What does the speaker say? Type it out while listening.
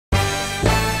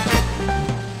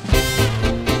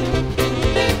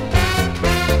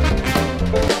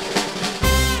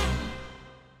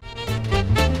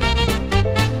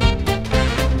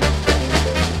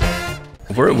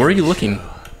Where are you looking?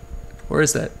 Where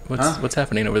is that? What's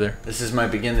happening over there? This is my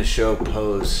begin the show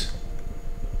pose.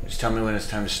 Just tell me when it's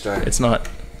time to start. It's not.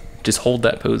 Just hold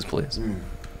that pose, please.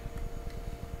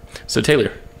 So,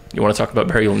 Taylor, you want to talk about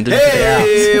Barry Lyndon?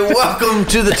 Hey, welcome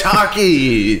to the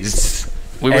Talkies.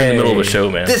 We were in the middle of a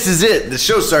show, man. This is it. The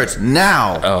show starts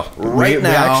now. Oh. Right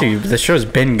now. Actually, the show's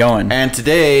been going. And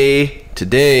today,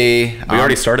 we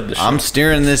already started the show. I'm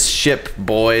steering this ship,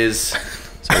 boys.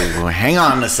 So we'll hang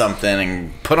on to something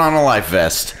and put on a life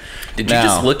vest. Did you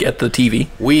just look at the TV?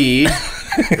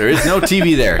 There is no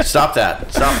TV there. Stop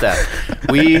that. Stop that.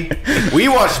 We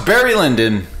watched Barry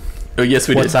Lyndon. Oh, yes,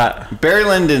 we did. What's that? Barry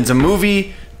Lyndon's a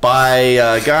movie by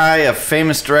a guy, a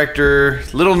famous director,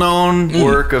 little known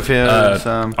work of him.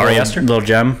 Ari Aster? Little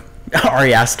gem.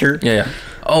 Ari Aster. Yeah.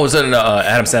 Oh, is that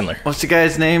Adam Sandler? What's the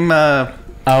guy's name?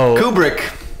 Kubrick.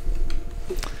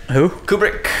 Who?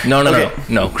 Kubrick.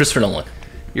 No, Christopher Nolan.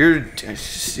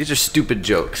 These are stupid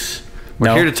jokes. We're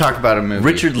No. here to talk about a movie.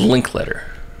 Richard Linklater.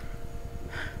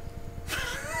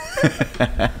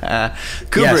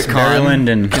 Kubrick Yes, Barry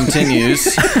Lyndon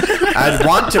continues. I'd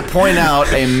want to point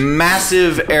out a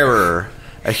massive error,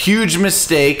 a huge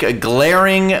mistake, a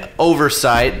glaring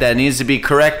oversight that needs to be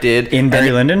corrected. In Barry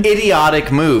an Lyndon?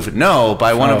 idiotic move. No,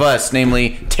 by one of us,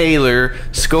 namely Taylor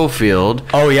Schofield.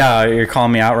 Oh, yeah, you're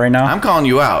calling me out right now? I'm calling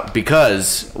you out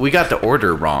because we got the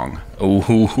order wrong.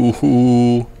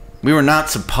 Ooh. We were not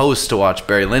supposed to watch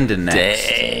Barry Lyndon next.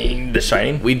 Dang. The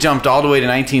Shining? We jumped all the way to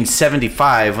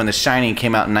 1975 when The Shining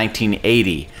came out in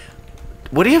 1980.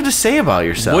 What do you have to say about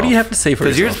yourself? What do you have to say for yourself?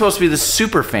 Because you're supposed to be the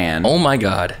super fan. Oh, my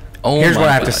God. Here's what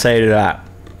I have to say to that.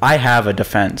 I have a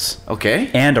defense.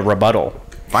 Okay. And a rebuttal.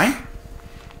 Fine.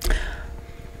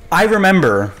 I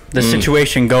remember the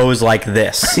situation goes like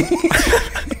this.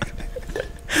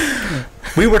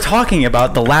 We were talking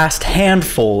about the last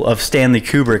handful of Stanley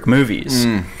Kubrick movies.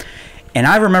 And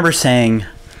I remember saying,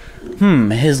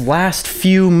 his last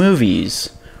few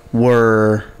movies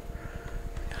were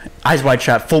Eyes Wide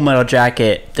Shut, Full Metal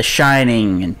Jacket, The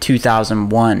Shining in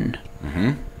 2001.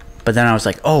 But then I was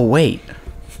like, oh, wait.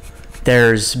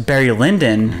 There's Barry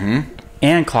Lyndon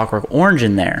and Clockwork Orange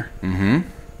in there.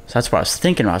 So that's what I was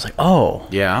thinking. I was like, oh.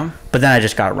 Yeah. But then I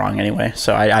just got it wrong anyway.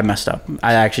 So I messed up.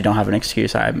 I actually don't have an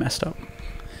excuse. I messed up.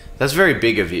 That's very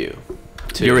big of you.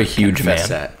 You're a huge man,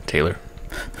 that. Taylor.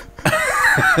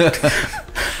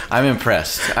 I'm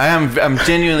impressed. I'm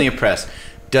genuinely impressed.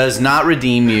 Does not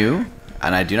redeem you,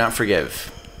 and I do not forgive.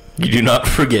 You do not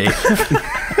forgive.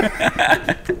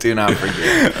 Do not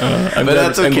forgive. I'm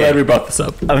glad we brought this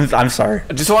up. I'm sorry.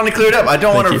 I just want to clear it up. I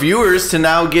don't want our viewers to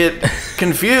now get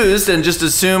confused and just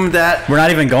assume that. We're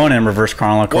not even going in reverse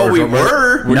chronological Well, we order.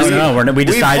 were. We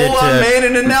decided we full-on to. made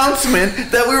an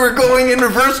announcement that we were going in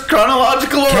reverse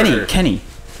chronological order. Kenny,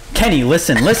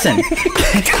 listen.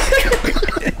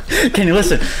 Kenny,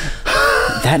 listen.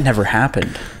 That never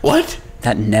happened. What?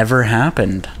 That never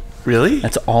happened. Really?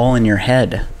 That's all in your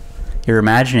head. You're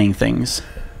imagining things.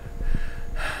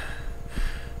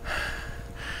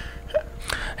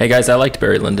 Hey, guys, I liked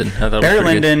Barry Lyndon. I thought it was Barry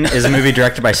pretty good. Lyndon is a movie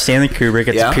directed by Stanley Kubrick.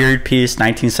 It's a period piece,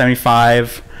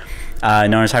 1975.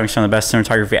 Known as having some of the best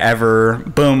cinematography ever.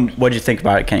 Boom. What'd you think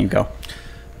about it? Kenny, go.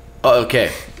 Oh,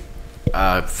 okay.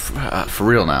 For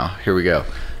real now. Here we go.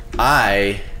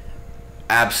 I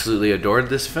absolutely adored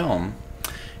this film,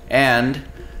 and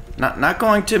not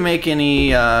going to make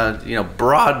any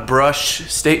broad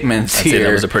brush statements I'd here. say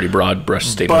that was a pretty broad brush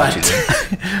statement.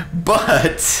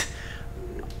 But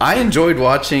I enjoyed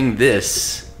watching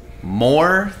this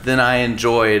more than I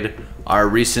enjoyed our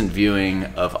recent viewing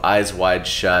of Eyes Wide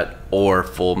Shut or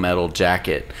Full Metal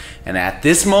Jacket. And at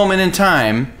this moment in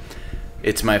time,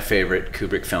 it's my favorite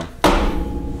Kubrick film.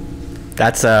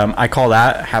 That's I call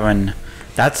that having.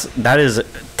 That is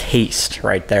taste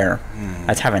right there.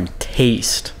 That's having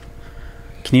taste.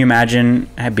 Can you imagine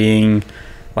being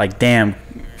like, damn,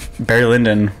 Barry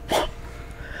Lyndon?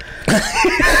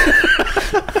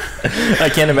 I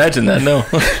can't imagine that. No.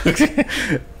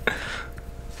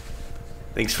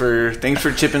 Thanks for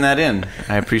chipping that in.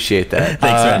 I appreciate that.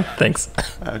 Thanks, man. Thanks.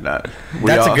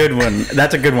 That's a good one.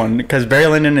 That's a good one because Barry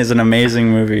Lyndon is an amazing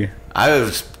movie. I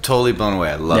was totally blown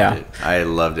away. I loved it. I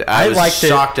loved it. I was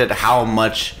shocked at how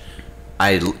much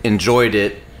I enjoyed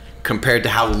it compared to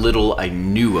how little I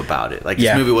knew about it. Like,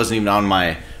 this movie wasn't even on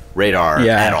my radar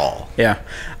at all. Yeah.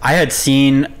 I'd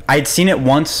seen it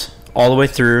once all the way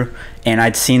through, and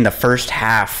I'd seen the first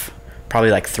half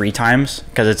probably like 3 times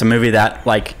because it's a movie that,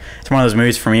 like, it's one of those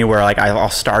movies for me where, like, I'll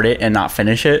start it and not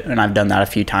finish it, and I've done that a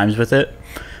few times with it.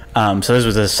 So this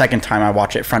was the second time I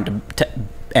watched it front to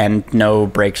end, no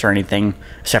breaks or anything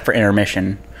except for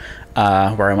intermission,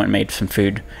 where I went and made some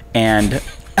food. And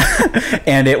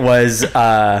And it was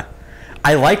I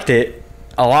liked it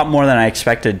a lot more than I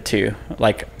expected to.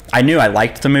 Like, I knew I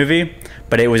liked the movie,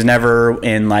 but it was never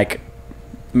in like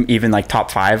even like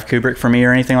top 5 Kubrick for me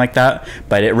or anything like that.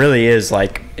 But it really is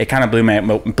like, it kind of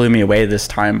blew me away this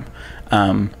time.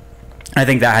 I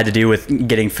think that had to do with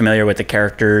getting familiar with the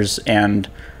characters and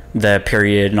the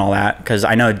period and all that, because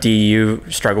I know you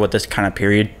struggle with this kind of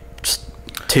period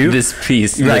too. This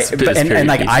piece, right? And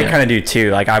like piece, I kind of do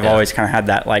too. Like I've always kind of had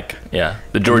that like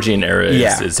the Georgian era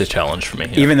is a challenge for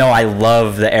me. Even though I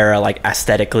love the era like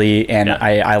aesthetically and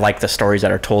I like the stories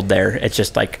that are told there, it's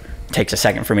just like takes a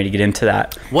second for me to get into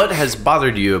that. What has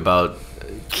bothered you about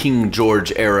King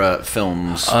George era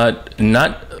films?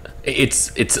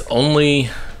 It's only,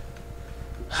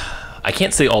 I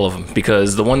can't say all of them,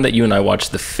 because the one that you and I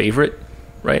watched, The Favorite,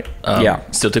 right?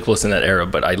 Still took place in that era,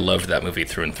 but I loved that movie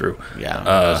through and through. Yeah,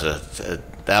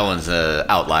 that one's an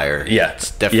outlier. Yeah,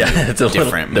 it's definitely it's a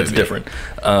different movie. That's different.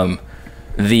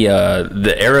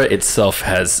 The era itself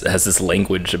has this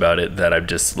language about it that I'm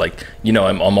just like,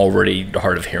 I'm already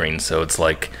hard of hearing, so it's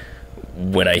like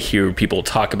when I hear people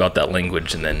talk about that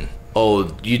language and then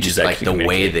you just like the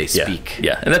way they speak.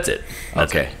 Yeah, and that's it.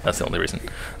 That's the only reason.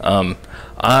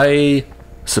 I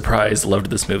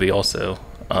loved this movie also.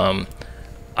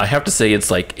 I have to say it's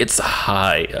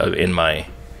high in my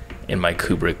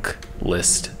Kubrick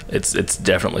list. It's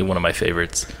definitely one of my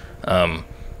favorites.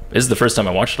 This is the first time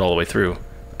I watched it all the way through.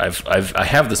 I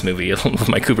have this movie with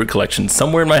my Kubrick collection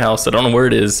somewhere in my house. I don't know where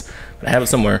it is, but I have it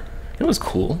somewhere. It was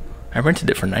cool. I rented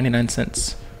it for 99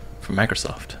 cents from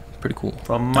Microsoft. Pretty cool.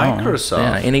 From Microsoft?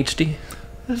 Yeah, in HD.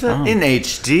 Is that in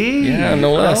HD? Yeah,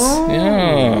 no less.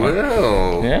 Yeah.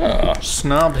 Well. Yeah.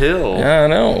 Snob Hill. Yeah, I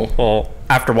know. Well,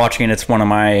 after watching it, it's went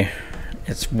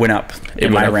up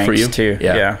in my ranks too.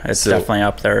 Yeah, it's definitely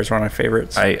up there as one of my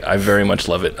favorites. I very much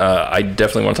love it. I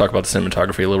definitely want to talk about the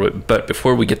cinematography a little bit, but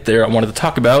before we get there, I wanted to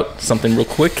talk about something real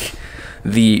quick: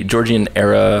 the Georgian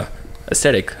era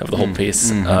aesthetic of the whole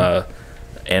piece,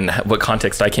 and what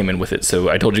context I came in with it. So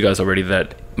I told you guys already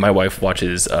that my wife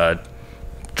watches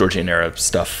Georgian era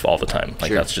stuff all the time.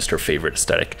 Like that's just her favorite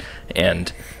aesthetic,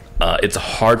 and it's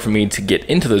hard for me to get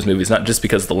into those movies, not just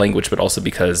because of the language, but also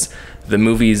because the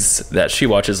movies that she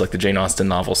watches, like the Jane Austen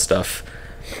novel stuff,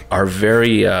 are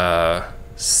very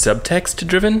subtext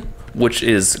driven, which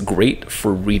is great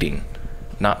for reading.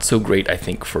 Not so great, I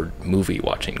think, for movie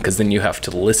watching, because then you have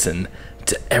to listen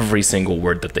to every single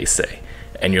word that they say.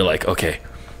 And you're like, okay,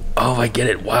 I get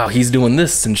it. Wow, he's doing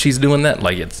this and she's doing that.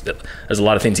 Like there's a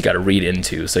lot of things you got to read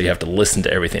into, so you have to listen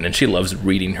to everything. And she loves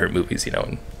reading her movies,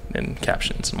 and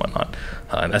captions and whatnot.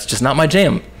 And that's just not my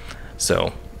jam.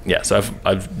 So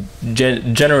I've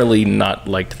generally not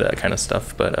liked that kind of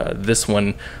stuff, but this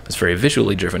one was very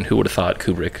visually driven. Who would have thought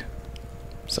Kubrick?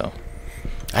 So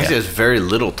actually, there's very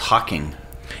little talking.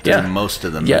 Most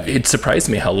of the movie. Yeah, it surprised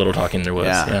me how little talking there was.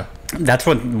 Yeah. That's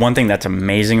one thing that's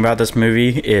amazing about this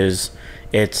movie is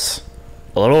it's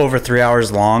a little over 3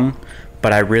 hours long,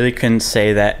 but I really couldn't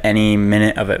say that any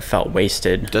minute of it felt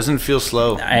wasted. Doesn't feel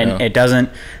slow. And it doesn't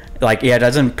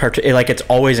it's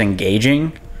always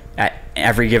engaging at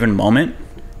every given moment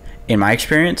in my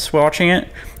experience watching it.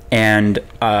 And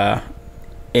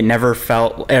it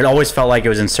always felt like it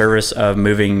was in service of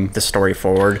moving the story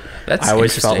forward. I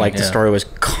always felt like the story was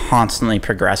constantly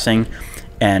progressing,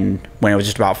 and when it was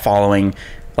just about following,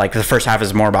 like the first half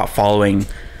is more about following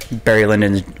Barry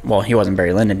Lyndon's, well, he wasn't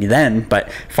Barry Lyndon then,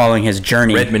 but following his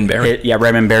journey. Redmond Barry.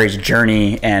 Redmond Barry's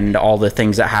journey and all the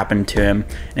things that happened to him,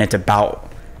 and it's about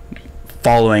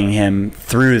following him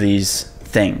through these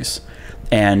things,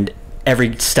 and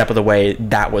every step of the way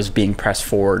that was being pressed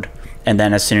forward. And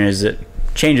then as soon as it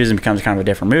changes and becomes kind of a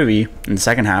different movie in the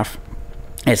second half,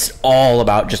 it's all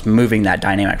about just moving that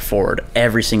dynamic forward.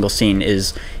 Every single scene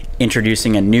is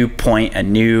introducing a new point, a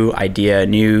new idea, a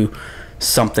new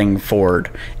something forward.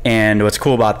 And what's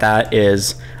cool about that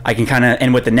is I can kind of,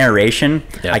 and with the narration,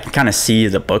 I can kind of see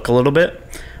the book a little bit,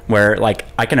 where like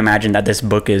I can imagine that this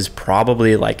book is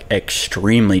probably like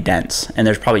extremely dense, and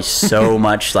there's probably so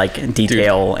much like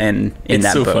detail in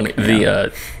that book. Funny.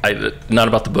 Not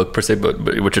about the book per se, but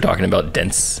what you're talking about,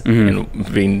 dense,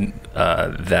 and being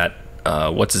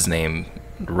what's his name,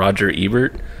 Roger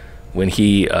Ebert, when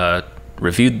he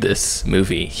reviewed this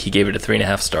movie, he gave it a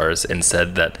 3.5 stars and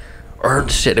said that, or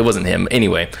shit, it wasn't him.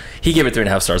 Anyway, he gave it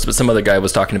 3.5 stars, but some other guy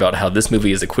was talking about how this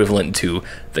movie is equivalent to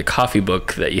the coffee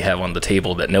book that you have on the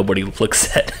table that nobody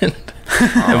looks at.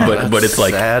 But it's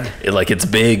like, sad. It's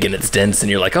big and it's dense, and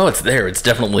you're like, oh, it's there. It's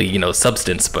definitely,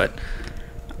 substance, but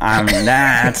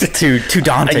It's too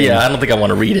daunting. Yeah, I don't think I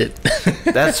want to read it.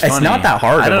 That's funny. It's not that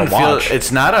hard of a watch.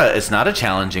 It's not a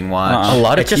challenging watch. A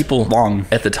lot of It's just people long.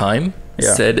 at the time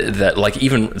said that, like,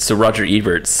 even so, Roger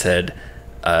Ebert said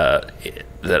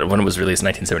that when it was released,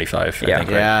 1975, I think,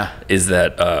 right, is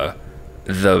that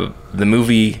the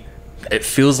movie, it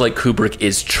feels like Kubrick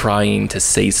is trying to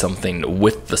say something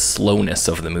with the slowness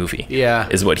of the movie. Yeah,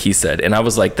 is what he said, and I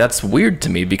was like, that's weird to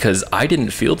me because I didn't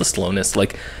feel the slowness,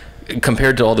 like,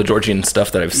 compared to all the Georgian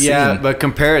stuff that I've seen. Yeah, but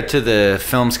compare it to the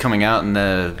films coming out in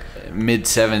the mid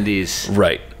 70s.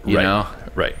 Right. You know?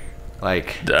 Right.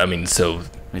 Like, I mean,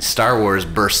 Star Wars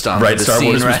burst onto the Star scene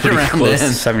Wars was right pretty around close.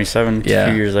 then. 77, 2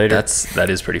 years later. That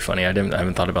is pretty funny. I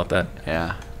haven't thought about that.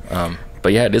 Yeah.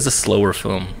 But yeah, it is a slower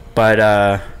film. But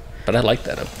I like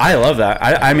that. I love that.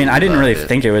 I mean, I didn't really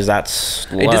think it was that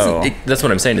slow. It doesn't. That's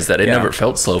what I'm saying, is that it never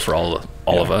felt slow for all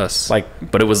of us. Like,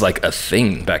 but it was like a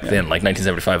thing back then, like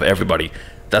 1975. Everybody,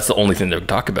 that's the only thing they would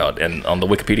talk about. And on the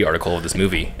Wikipedia article of this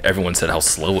movie, everyone said how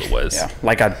slow it was. Yeah,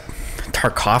 like a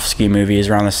Tarkovsky movie is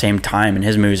around the same time, and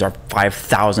his movies are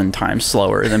 5,000 times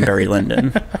slower than Barry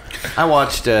Lyndon. I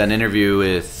watched an interview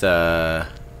with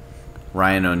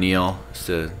Ryan O'Neal,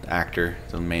 the actor,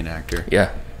 the main actor.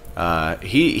 Yeah.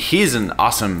 He's an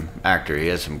awesome actor. He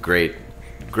has some great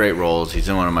roles. He's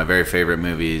in one of my very favorite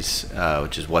movies,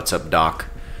 which is What's Up, Doc,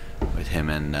 with him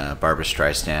and Barbra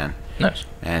Streisand. Nice.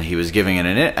 And he was giving an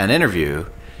interview,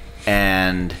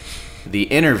 and the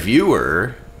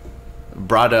interviewer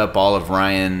brought up all of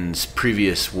Ryan's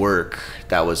previous work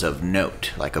that was of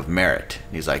note, like of merit.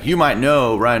 He's like, you might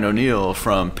know Ryan O'Neal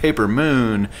from Paper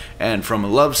Moon and from A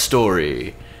Love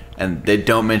Story. And they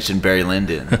don't mention Barry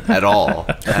Lyndon at all.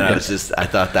 And I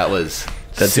thought that's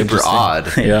super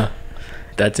odd. Yeah.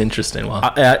 That's interesting.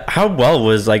 Wow. How well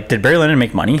was, like, did Barry Lyndon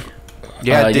make money?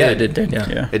 Yeah, it Yeah, did. it did.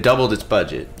 Yeah. It doubled its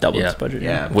budget. Doubled its budget.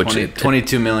 Yeah, Which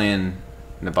 22 million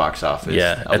in the box office.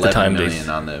 Yeah, at the time 11 million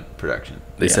on the production.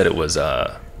 They said it was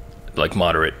like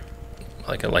moderate,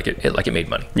 like it made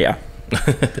money. Yeah.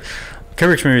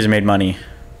 Kubrick's movies made money.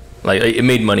 Like it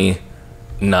made money,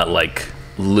 not like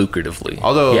lucratively.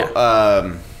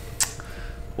 Although,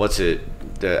 what's it?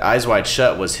 The Eyes Wide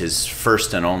Shut was his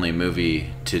first and only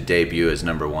movie to debut as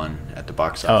 #1 at the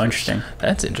box office. Oh, interesting.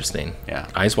 That's interesting. Yeah.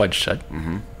 Eyes Wide Shut.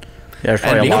 Mm-hmm. There's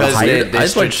And probably a lot of because hype. they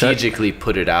Eyes Wide Shut- strategically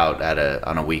put it out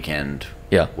on a weekend,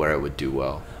 Yeah. where it would do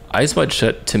well. Eyes Wide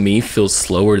Shut to me feels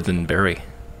slower than Barry.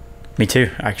 Me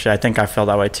too. Actually, I think I felt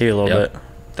that way too a little bit.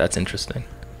 That's interesting.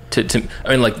 I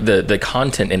mean, like the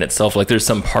content in itself, like there's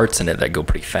some parts in it that go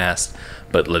pretty fast,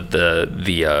 but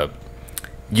the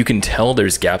you can tell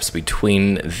there's gaps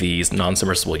between these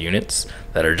non-submersible units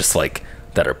that are just like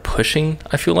that are pushing.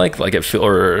 I feel like it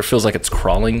feels like it's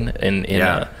crawling in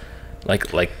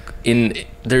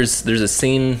there's a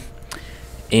scene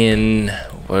in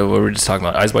what we were just talking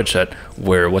about, Eyes Wide Shut,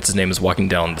 where what's his name is walking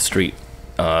down the street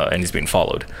and he's being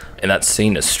followed, and that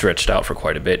scene is stretched out for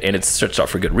quite a bit, and it's stretched out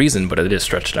for good reason, but it is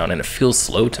stretched out and it feels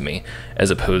slow to me,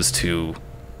 as opposed to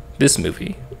this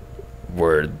movie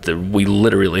where we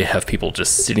literally have people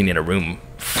just sitting in a room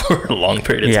for a long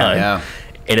period of time. Yeah.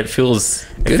 And it feels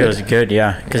good. It feels good,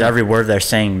 yeah, because every word they're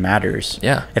saying matters.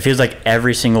 Yeah. It feels like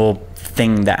every single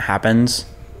thing that happens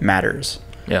matters.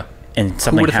 Yeah. And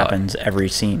something would've thought? happens every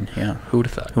scene. Yeah. Who would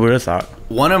have thought? Who would have thought?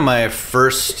 One of my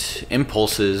first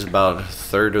impulses, about a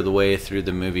third of the way through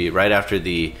the movie, right after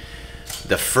the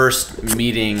first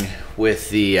meeting with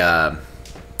the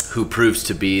who proves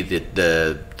to be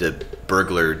the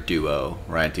burglar duo,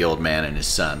 right? The old man and his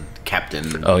son,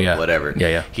 Captain. Oh, yeah. Whatever.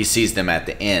 Yeah. He sees them at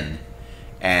the inn,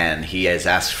 and he has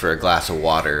asked for a glass of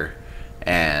water,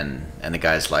 and the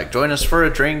guy's like, "Join us for a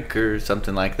drink," or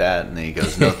something like that, and then he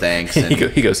goes, "No thanks." And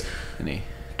he goes, and he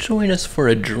 "Join us for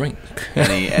a drink."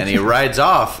 and he rides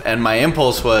off, and my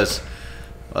impulse was,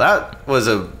 well, that was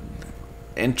a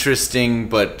interesting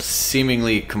but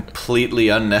seemingly completely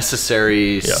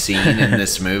unnecessary scene in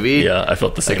this movie. Yeah, I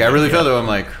felt the same. Like, I really felt it. I'm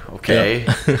like, okay.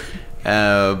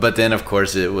 But then, of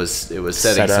course, it was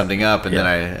setting something up, and then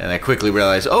I quickly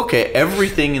realized, okay,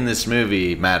 everything in this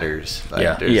movie matters.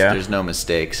 Like, there's no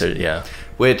mistakes.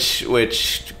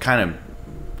 Which kind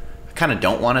of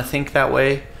don't want to think that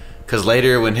way, because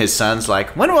later when his son's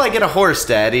like, "When will I get a horse,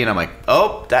 Daddy?" and I'm like,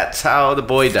 "Oh, that's how the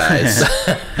boy dies."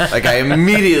 Like, I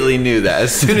immediately knew that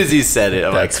as soon as he said it.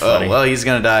 I'm like, funny. "Oh, well, he's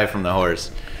gonna die from the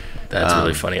horse." That's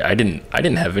really funny. I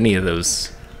didn't have any of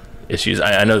those issues.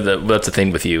 I know that's the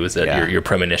thing with you, is that your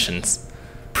premonitions.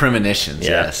 Premonitions,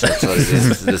 yes, that's what it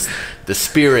is. The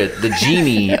spirit, the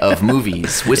genie of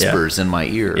movies whispers in my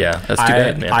ear. Yeah, that's too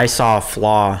bad, man. I saw a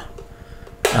flaw.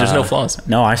 There's no flaws.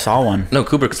 No, I saw one. No,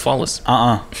 Kubrick's flawless.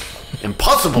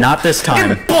 Impossible. Not this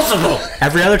time. Impossible.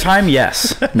 Every other time,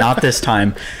 yes. Not this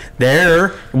time. There,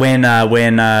 when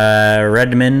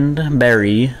Redmond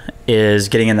Barry is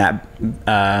getting in that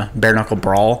bare knuckle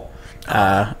brawl,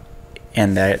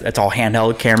 and it's all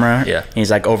handheld camera. Yeah. And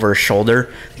he's like over his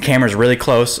shoulder. The camera's really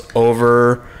close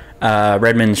over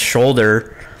Redmond's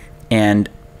shoulder, and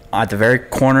at the very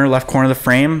left corner of the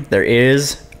frame, there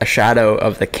is a shadow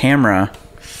of the camera.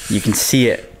 You can see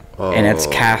it. And it's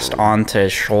cast onto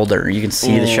his shoulder. You can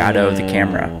see the shadow of the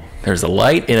camera. There's a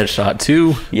light in a shot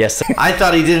too. Yes. I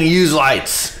thought he didn't use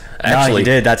lights. No, he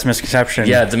did. That's a misconception.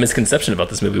 Yeah, it's a misconception about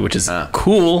this movie, which is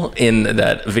cool in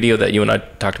that video that you and I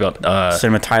talked about.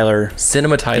 Cinema Tyler.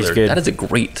 Cinema Tyler. He's good. That is a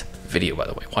great video, by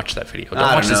the way. Watch that video.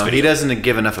 I watch don't this know. video. He doesn't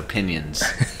give enough opinions.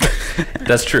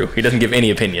 That's true. He doesn't give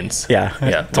any opinions. Yeah.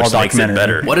 Yeah. It's all Which makes it documentary.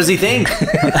 better. What does he think?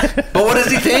 But what does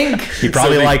he think? He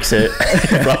probably likes it.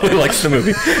 He probably likes the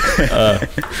movie.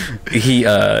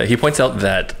 He points out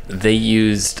that they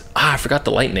used I forgot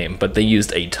the light name, but they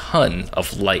used a ton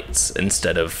of lights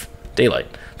instead of daylight.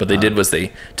 What they did was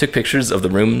they took pictures of the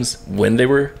rooms when they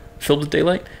were filled with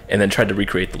daylight, and then tried to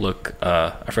recreate the look.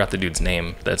 I forgot the dude's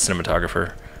name, that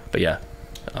cinematographer, but yeah,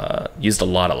 used a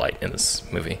lot of light in this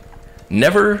movie.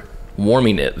 Never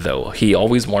warming it though. He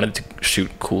always wanted to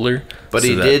shoot cooler. But so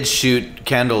he that- did shoot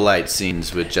candlelight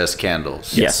scenes with just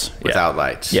candles. Yes. Without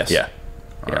lights. Yes. Yeah.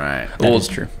 All right. That is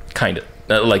true. Kind of.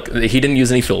 Like he didn't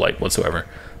use any fill light whatsoever,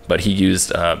 but he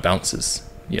used bounces.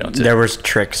 You know, There was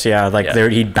tricks, yeah. Like Yeah.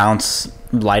 he'd bounce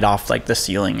light off like the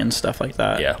ceiling and stuff like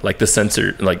that. yeah, like the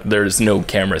sensor. Like there's no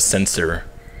camera sensor,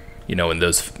 you know, in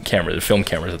those film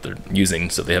cameras that they're using,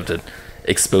 so they have to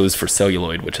expose for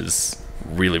celluloid, which is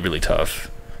really really tough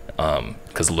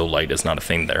because low light is not a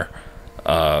thing there.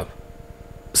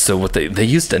 So what they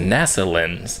used a NASA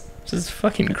lens, which is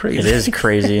fucking crazy. It is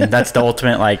crazy. That's the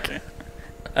ultimate like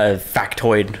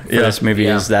factoid for Yeah. this movie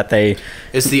is that they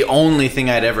It's the only thing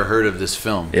I'd ever heard of this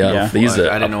film. Yeah, Yeah. they used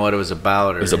I didn't know what it was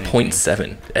about. Or It was a anything.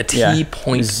 0.7, a T yeah,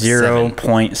 0.7.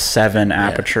 0.7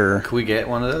 aperture. Can we get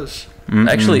one of those?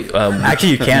 Actually,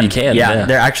 Actually, you can. You can. Yeah,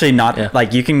 they're actually not Yeah.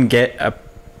 like you can get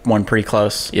one pretty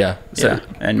close. Yeah. So, Yeah,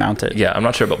 and mount it. yeah, I'm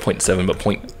not sure about 0.7, but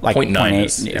Like 0.9 0.8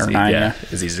 is, or 9, yeah.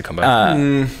 is easy to come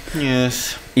by.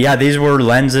 Yes. Yeah, these were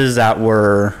lenses that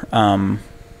were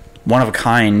one of a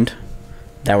kind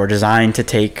that were designed to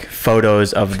take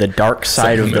photos of the dark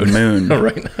side of the moon.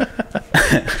 Right.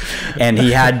 And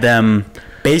he had them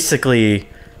basically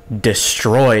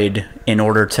destroyed in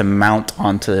order to mount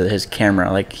onto his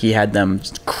camera. Like he had them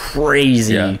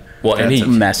crazy. Yeah. Well, and That's he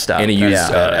messed up. And he used Yeah.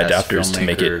 Badass adapters to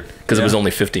make it filmmaker. because it was Yeah.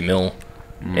 only 50 mil,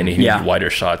 and he Yeah. needed wider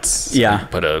shots. So Yeah. he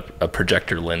put a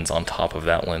projector lens on top of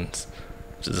that lens,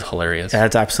 which is hilarious.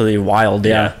 That's absolutely wild.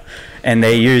 Yeah. Yeah. And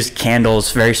they used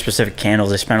candles, very specific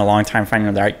candles. They spent a long time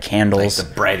finding the right Like candles. the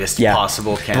brightest Yeah.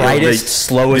 possible candle. brightest, They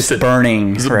slowest said- burning.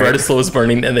 It was the right? brightest, slowest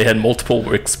burning, and they had multiple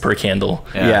wicks per candle.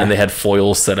 Yeah. And they had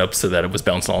foil set up so that it was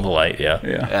bouncing all the light. Yeah.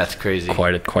 Yeah. That's crazy.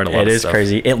 Quite a lot It of is stuff.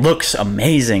 crazy. It looks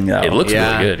amazing though. It looks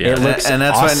really good. Yeah. It looks and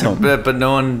that's awesome. why, but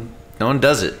no one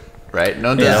does it, right? No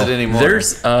one does it anymore.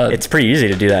 It's pretty easy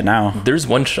to do that now. There's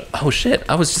one oh shit,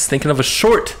 I was just thinking of a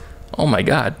short. Oh my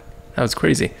god, that was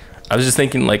crazy. I was just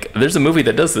thinking like there's a movie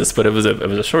that does this, but it was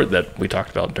a short that we talked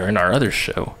about during our other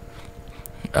show.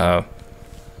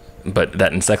 But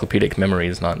that encyclopedic memory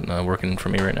is not working for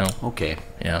me right now. okay.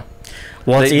 Yeah.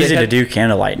 Well, it's They easy to had- do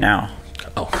candlelight now.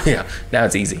 Oh yeah, now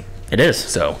it's easy. It is.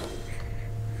 So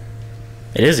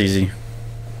It is easy.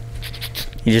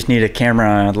 You just need a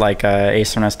camera like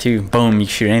A7S2. Boom, you can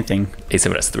shoot anything.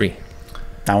 A7S3,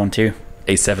 That one too.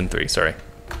 A7 III. Sorry.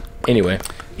 Anyway,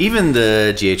 Even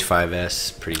the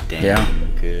GH5S, pretty damn Yeah.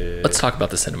 good. let's talk about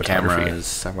the cinematography.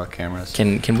 Cameras. Talk about cameras.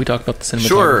 Can we talk about the cinematography?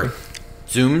 Sure.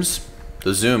 Zooms.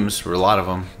 The zooms were a lot of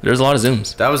them. There's a lot of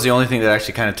zooms. That was the only thing that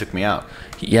actually kind of took me out.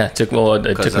 Yeah, it took me out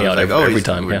every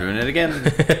time. We're Yeah. doing it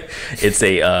again. It's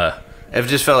a It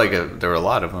just felt like there were a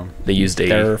lot of them. they used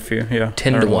There are a a few, yeah.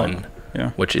 10 There to are a lot. 1, Yeah.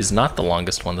 which is not the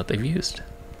longest one that they've used.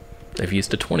 They've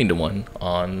used a 20 to 1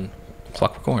 on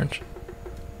Clockwork Orange.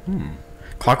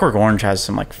 Clockwork Orange has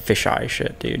some like fisheye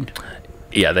shit, dude.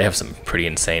 Yeah, they have some pretty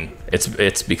insane.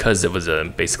 It's because it was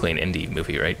basically an indie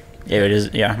movie, right? Yeah, it is.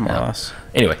 Yeah, more Yeah. or less.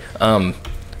 Anyway,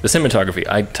 the cinematography.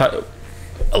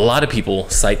 A lot of people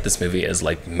cite this movie as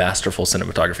like masterful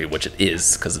cinematography, which it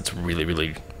is because it's really,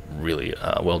 really, really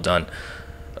well done.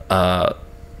 But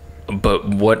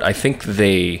what I think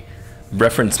they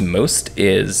reference most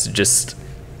is just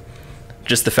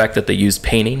the fact that they use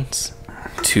paintings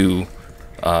to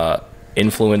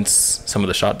influence some of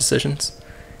the shot decisions,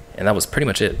 and that was pretty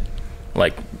much it.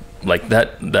 Like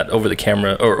that over the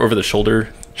camera or over the shoulder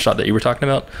shot that you were talking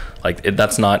about, like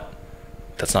that's not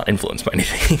that's not influenced by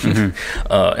anything.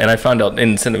 And I found out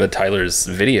in Cinema Tyler's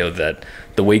video that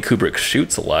the way Kubrick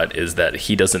shoots a lot is that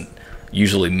he doesn't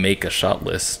usually make a shot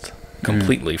list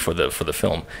completely for the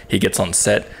film. He gets on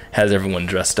set, has everyone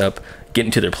dressed up, get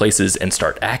into their places, and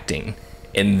start acting.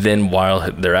 And then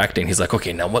while they're acting, he's like,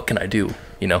 okay, now what can I do?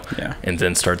 You know? Yeah. And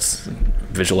then starts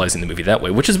visualizing the movie that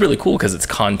way, which is really cool because it's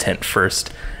content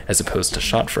first as opposed to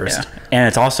shot first. Yeah. And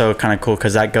it's also kind of cool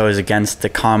because that goes against the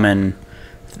common,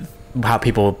 how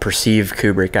people perceive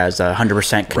Kubrick as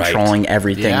 100% controlling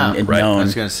everything and known. I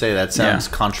was going to say, that sounds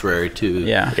contrary to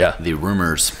the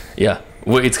rumors. Yeah.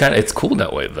 Well, it's cool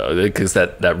that way, though, because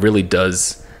that really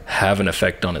does have an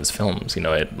effect on his films. You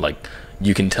know, it, like,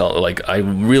 you can tell, like, I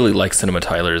really like Cinema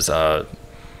Tyler's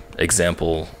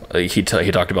example. He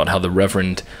talked about how the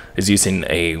Reverend is using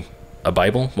a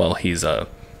Bible while he's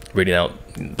reading out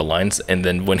the lines, and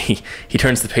then when he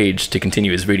turns the page to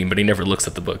continue his reading, but he never looks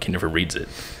at the book, he never reads it.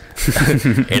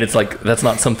 And it's like, that's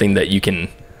not something that you can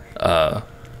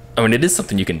I mean, it is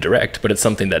something you can direct, but it's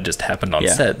something that just happened on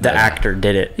set. The actor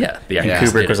did it. Yeah, the actor. And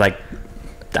Kubrick was like,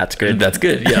 that's good. That's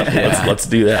good. Yeah, let's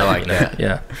do that. I like that.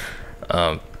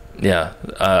 Yeah.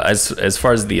 As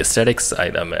far as the aesthetics,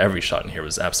 every shot in here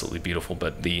was absolutely beautiful,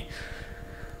 but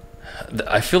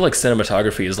I feel like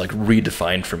cinematography is like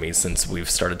redefined for me since we've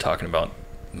started talking about,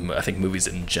 I think, movies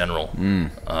in general,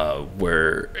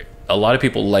 where a lot of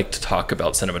people like to talk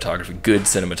about cinematography, good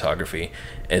cinematography,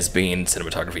 as being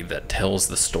cinematography that tells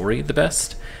the story the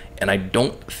best. And I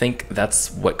don't think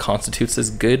that's what constitutes as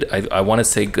good. I want to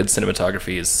say good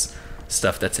cinematography is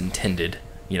stuff that's intended,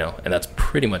 you know, and that's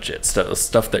pretty much it.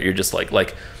 Stuff that you're just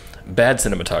like bad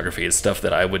cinematography is stuff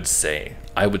that I would say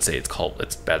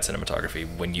it's bad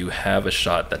cinematography when you have a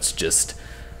shot that's just,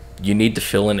 you need to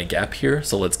fill in a gap here,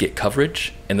 so let's get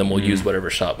coverage, and then we'll use whatever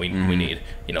shot we need.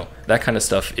 You know, that kind of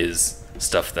stuff is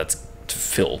stuff that's to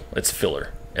fill. It's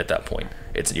filler at that point.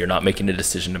 You're not making a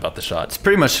decision about the shot. It's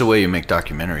pretty much the way you make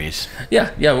documentaries.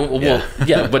 Yeah.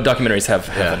 But documentaries have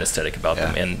an aesthetic about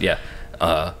them, and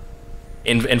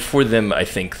and for them, I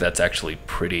think that's actually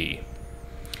pretty,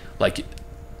 like,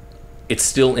 it's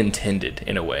still intended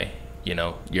in a way. You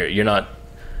know, you're not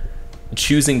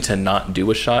choosing to not do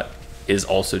a shot is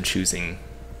also choosing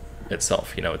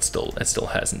itself. You know, it still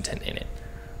has intent in it.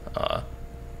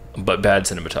 But bad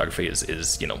cinematography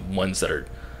is you know, ones that are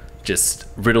just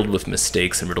riddled with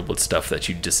mistakes and riddled with stuff that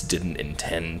you just didn't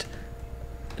intend.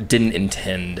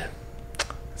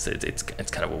 So it's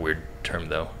kind of a weird term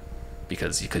though,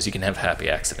 because you can have happy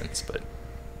accidents,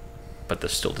 but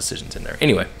there's still decisions in there.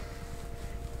 Anyway,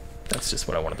 that's just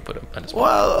what I wanted to put up.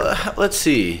 Well, let's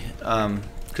see,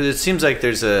 because it seems like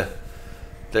that's a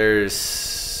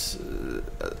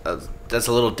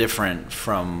little different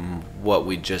from what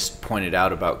we just pointed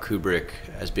out about Kubrick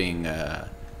as being a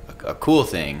cool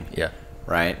thing. Yeah.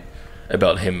 Right?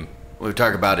 About him. We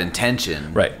talk about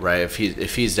intention. Right. Right.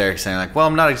 If he's there saying like, well,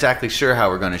 I'm not exactly sure how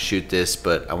we're going to shoot this,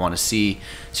 but I want to see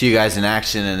you guys in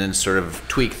action, and then sort of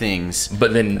tweak things.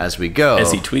 But then as we go,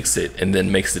 as he tweaks it and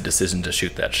then makes the decision to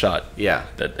shoot that shot. Yeah.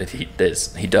 That he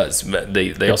does. They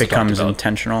it also becomes talked about,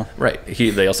 intentional. Right.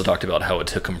 They also talked about how it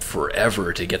took him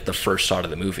forever to get the first shot of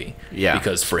the movie. Yeah.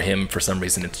 Because for him, for some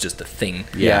reason, it's just a thing.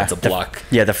 Yeah. It's a block.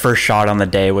 The first shot on the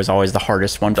day was always the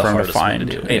hardest one for him to find.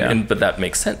 To do. But that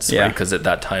makes sense, right? Because at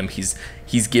that time, he's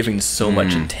giving so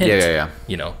much intent. Yeah.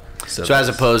 You know. So as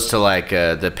opposed to like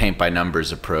the paint by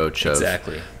numbers approach of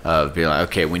being like,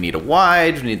 okay, we need a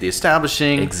wide, we need the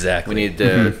establishing, we need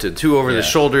the two over the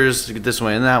shoulders to get this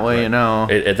way and that way, you know.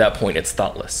 At that point, it's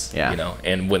thoughtless, you know,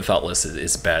 and when thoughtless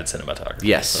is bad cinematography.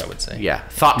 Yes, that's what I would say. Yeah,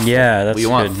 thoughtful. Yeah, that's we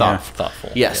want good,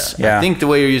 thoughtful. Yes, I think the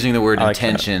way you're using the word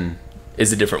intention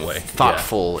is a different way.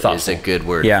 Thoughtful is a good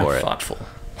word for it. Thoughtful.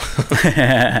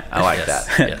 I like that.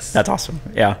 Yes. That's awesome.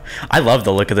 Yeah. I love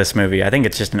the look of this movie. I think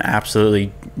it's just an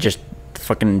absolutely just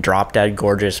fucking drop dead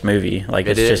gorgeous movie. Like,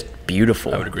 it's just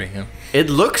beautiful. I would agree, yeah.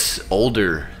 It looks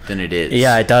older than it is.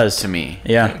 Yeah, it does. To me.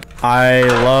 Yeah. I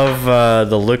love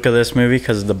the look of this movie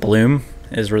because the bloom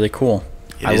is really cool.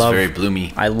 It is very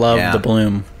bloomy. I love the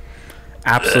bloom.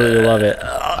 Absolutely love it.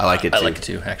 I like it too. I like it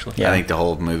too, actually. Yeah. I think the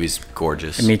whole movie's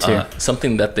gorgeous. Me too.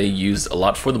 Something that they use a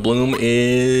lot for the bloom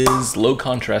is low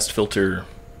contrast filter.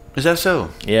 Is that so?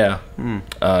 Yeah.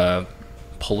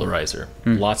 Polarizer.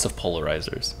 Lots of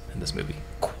polarizers in this movie.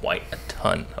 Quite a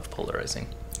ton of polarizing.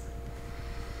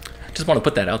 Just want to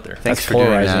put that out there. Thanks for doing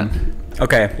that.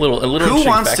 Okay. A little Who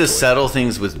wants to settle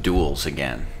things with duels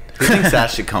again? Who thinks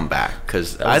that should come back?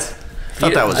 Because I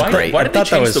thought that was great. I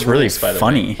thought that was really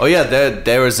funny. Oh yeah,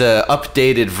 there was a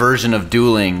updated version of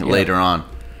dueling later on.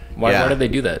 Why did they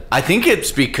do that? I think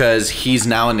it's because he's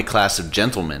now in the class of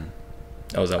gentlemen.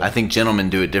 Oh, is that I think gentlemen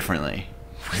do it differently.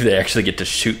 they actually get to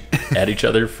shoot at each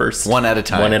other first. One at a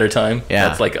time. One at a time. Yeah.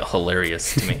 That's like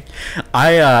hilarious to me.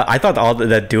 I thought all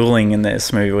the dueling in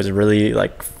this movie was really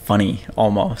like funny,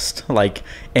 almost like,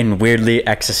 and weirdly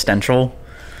existential.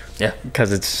 Yeah.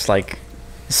 Because it's just like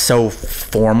so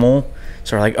formal.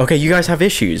 So we're like, okay, you guys have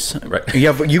issues. Right.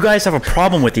 You guys have a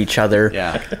problem with each other.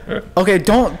 Yeah. Okay,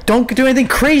 don't do anything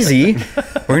crazy.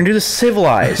 We're gonna do this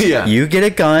civilized. Yeah. You get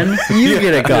a gun. You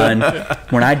get a gun.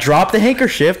 When I drop the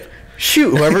handkerchief,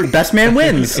 shoot whoever best man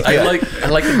wins. I like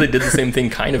that they did the same thing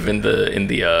kind of in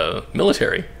the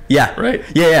military. Yeah. Right.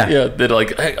 Yeah. They're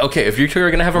like, hey, okay, if you two are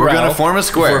gonna have a We're row, gonna form a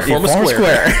square. Form a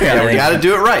square. Yeah, we got to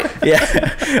do it right.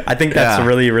 Yeah. I think that's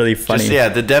really, really funny.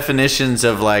 Just, the definitions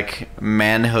of like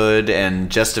manhood and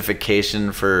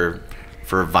justification for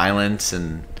violence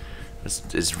and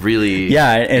is really it's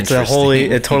a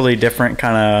interesting. totally different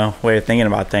kind of way of thinking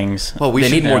about things. Well, They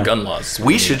need more gun laws.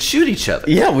 We should shoot each other.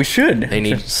 Yeah, we should. They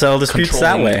need sell disputes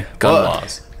that way. Gun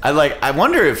laws. I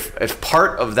wonder if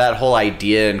part of that whole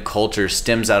idea and culture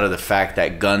stems out of the fact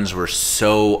that guns were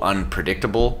so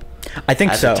unpredictable. I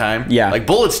think at so. the time. Yeah. Like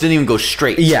bullets didn't even go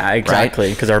straight. Yeah,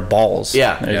 exactly. Because they're balls.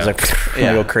 Yeah. They're just like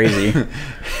Yeah. go crazy.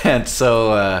 And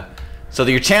so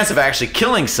your chance of actually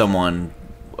killing someone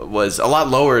was a lot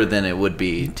lower than it would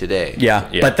be today. Yeah.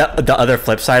 But the other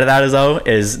flip side of that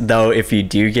is if you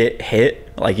do get hit,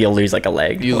 like you'll lose like a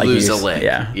leg. You like lose a leg.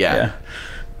 Yeah.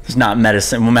 It's not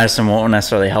medicine. Well, medicine won't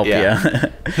necessarily help you.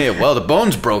 Yeah, well, the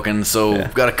bone's broken, so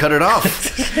got to cut it off.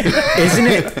 Isn't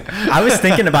it? I was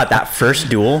thinking about that first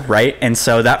duel, right? And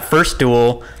so that first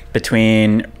duel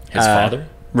between His father?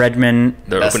 Redmond.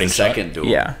 That's opening the shot? second duel.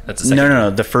 Yeah. That's the second No.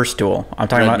 The first duel. I'm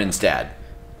talking Redmond's dad. about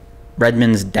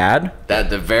Redmond's dad. That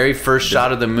the very first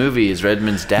shot of the movie is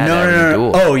Redmond's dad having No. a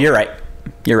duel. Oh, you're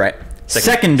right.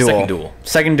 Second duel.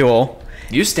 Second duel.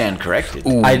 You stand corrected.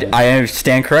 I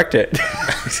stand corrected.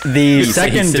 The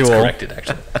second he sits duel, corrected,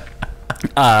 actually.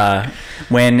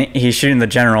 when he's shooting the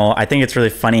general, I think it's really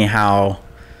funny how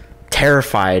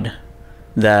terrified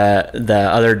the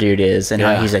other dude is, and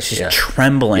how he's like just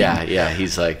trembling. Yeah,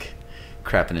 he's like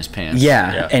crapping his pants.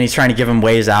 Yeah, and he's trying to give him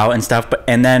ways out and stuff.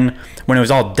 And then when it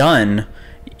was all done,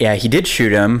 he did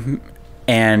shoot him,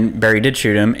 and Barry did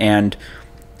shoot him,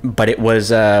 but it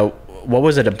was what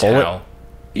was it? A bullet? Tau.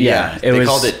 Yeah, they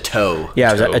called it toe.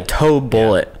 Yeah, it was a toe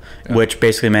bullet, which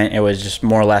basically meant it was just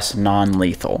more or less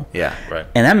non-lethal. Yeah. Right.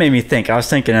 And that made me think. I was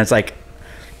thinking, it's like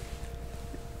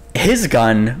his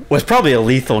gun was probably a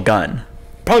lethal gun,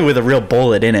 probably with a real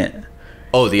bullet in it.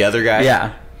 Oh, the other guy?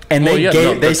 Yeah. And Well,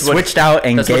 they that's switched out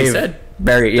and that's what he gave said.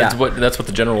 Barry. Yeah. That's what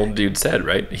the general dude said,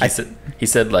 right? He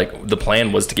said like the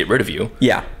plan was to get rid of you.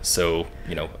 Yeah. So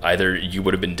either you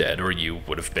would have been dead or you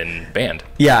would have been banned.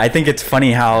 Yeah. I think it's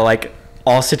funny how like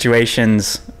all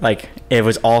situations, like it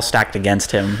was all stacked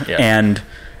against him, and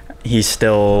he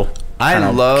still I came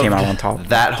out on top. loved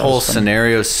that That whole was funny.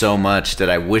 scenario so much that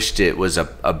I wished it was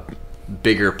a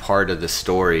bigger part of the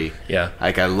story. Yeah.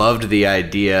 Like I loved the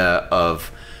idea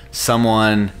of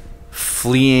someone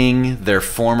fleeing their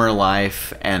former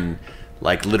life and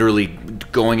like literally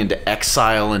going into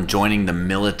exile and joining the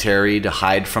military to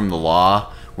hide from the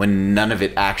law when none of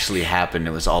it actually happened.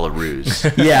 It was all a ruse.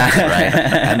 Yeah. Right?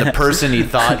 And the person he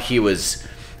thought he was,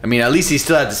 I mean, at least he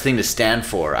still had this thing to stand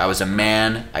for. I was a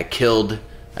man. I killed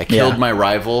my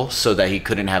rival so that he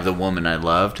couldn't have the woman I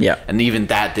loved. Yeah. And even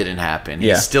that didn't happen.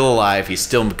 Yeah. He's still alive. He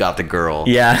still got the girl.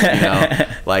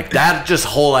 Yeah. Like that just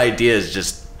whole idea is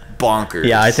just bonkers.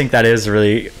 Yeah, I think that is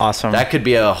really awesome. that could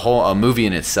be a movie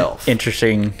in itself.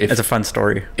 Interesting. It's a fun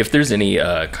story. If there's any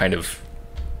kind of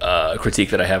critique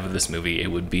that I have of this movie, it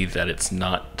would be that it's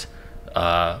not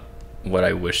what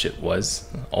I wish it was.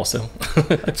 Also,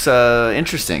 It's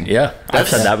interesting. yeah, I've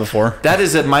said that before. That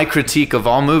is my critique of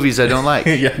all movies I don't like.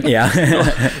 Yeah.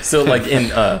 So like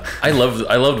I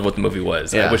loved what the movie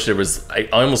was. Yeah. I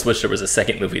almost wish there was a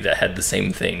second movie that had the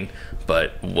same thing,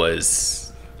 but was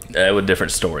a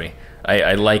different story.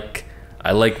 I like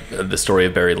the story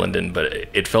of Barry Lyndon, but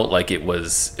it felt like it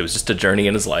was just a journey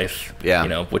in his life.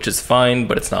 Yeah. Which is fine,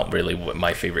 but it's not really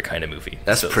my favorite kind of movie.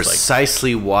 That's So it's like-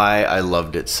 precisely why I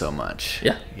loved it so much.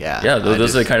 Yeah. Yeah.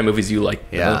 Those are the kind of movies you like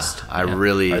the Yeah, most. I Yeah.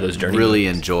 really, Are those journey really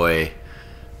movies. enjoy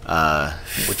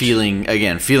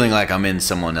feeling like I'm in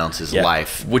someone else's Yeah.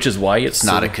 life. Which is why It's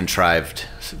not a contrived.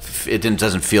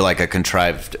 Doesn't feel like a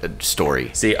contrived story.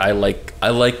 See, I like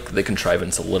the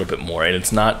contrivance a little bit more, and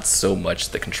it's not so much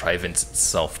the contrivance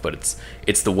itself, but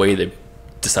it's the way they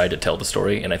decide to tell the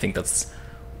story, and I think that's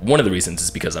one of the reasons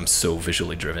is because I'm so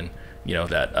visually driven.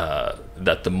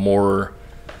 That the more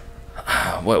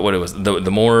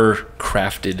the more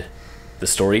crafted the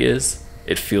story is,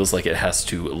 it feels like it has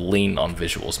to lean on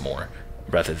visuals more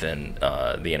rather than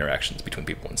the interactions between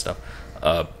people and stuff.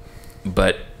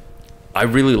 But I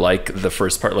really like the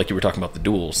first part, like you were talking about the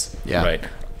duels, right?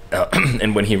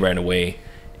 And when he ran away,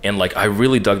 and like I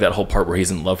really dug that whole part where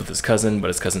he's in love with his cousin, but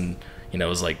his cousin, you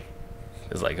know, is like,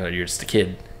 oh, you're just a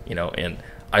kid, you know. And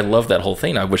I love that whole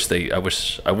thing. I wish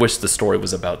the story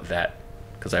was about that,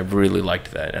 because I really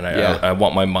liked that, and I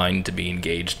want my mind to be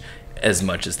engaged as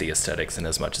much as the aesthetics and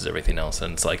as much as everything else.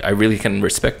 And it's like I really can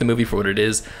respect the movie for what it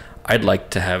is. I'd like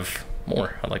to have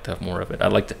more. I'd like to have more of it.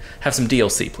 I'd like to have some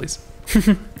DLC, please.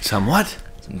 Some what?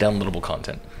 Some downloadable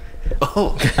content.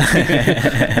 Oh.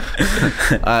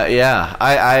 Yeah.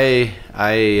 I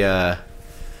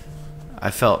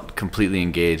felt completely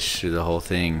engaged through the whole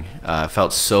thing. I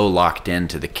felt so locked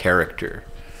into the character.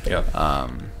 Yeah.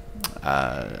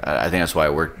 I think that's why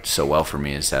it worked so well for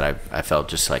me, is that I felt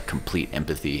just like complete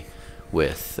empathy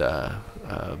with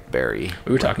Barry.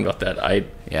 We were talking about that. I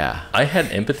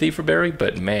had empathy for Barry,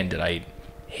 but man, did I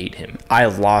hate him. I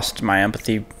lost my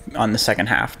empathy on the second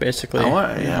half, basically.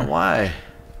 Why?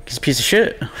 He's a piece of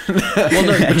shit.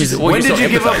 When did you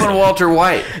give up on Walter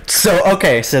White? So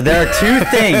there are two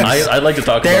things. I'd like to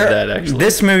talk about that, actually.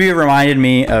 This movie reminded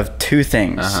me of two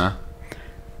things.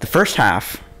 The first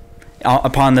half,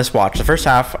 upon this watch,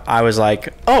 I was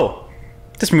like, oh,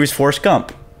 this movie's Forrest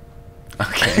Gump.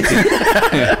 Okay.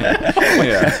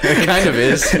 Yeah, it kind of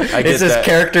is. It's this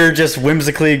character just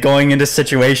whimsically going into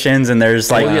situations, and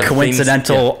there's like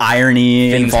coincidental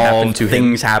irony involved.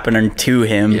 Things happen to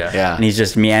him, and he's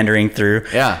just meandering through.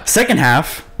 Yeah. Second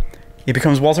half, he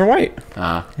becomes Walter White.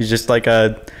 He's just like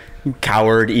a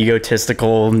coward,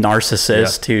 egotistical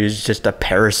narcissist who's just a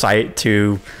parasite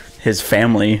to his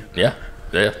family. Yeah,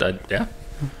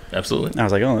 absolutely. I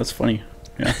was like, oh, that's funny.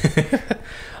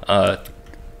 Yeah.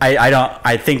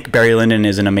 I think Barry Lyndon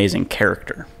is an amazing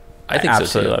character. I think absolutely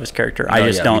so too. love his character. I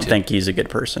just don't think he's a good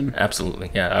person.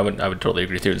 Absolutely. Yeah, I would totally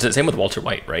agree too. Same with Walter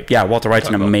White, right? Yeah, Walter White's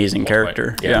an amazing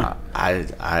character. Yeah.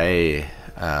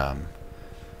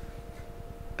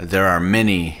 There are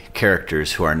many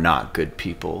characters who are not good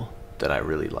people that I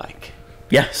really like.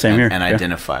 Yeah, same here. And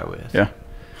identify with. Yeah.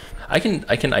 I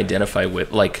can identify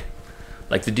with like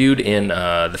the dude in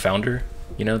The Founder,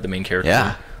 you know, the main character.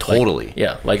 Yeah. Totally.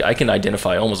 Like I can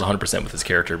identify almost 100% with his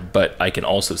character, but I can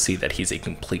also see that he's a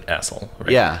complete asshole. Right?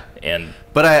 Yeah.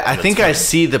 But I think I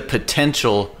see the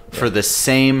potential for the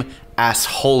same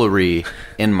assholery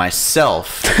in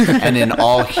myself and in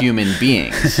all human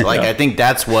beings. Like I think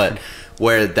that's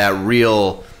where that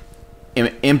real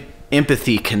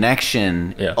empathy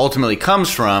connection ultimately comes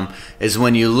from, is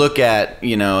when you look at,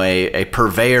 you know, a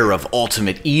purveyor of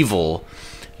ultimate evil.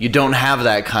 You don't have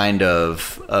that kind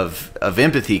of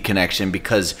empathy connection,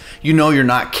 because you know you're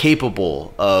not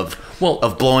capable of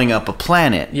blowing up a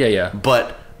planet. Yeah.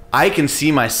 But I can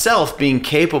see myself being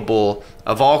capable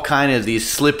of all kind of these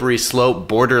slippery slope,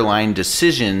 borderline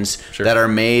decisions that are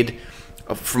made,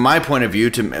 from my point of view,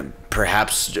 to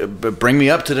perhaps bring me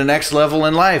up to the next level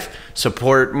in life,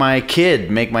 support my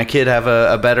kid, make my kid have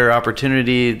a better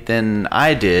opportunity than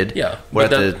I did. Yeah,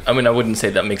 but I mean, I wouldn't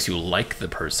say that makes you like the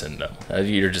person, though.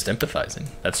 You're just empathizing.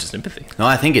 That's just empathy. No,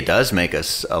 I think it does make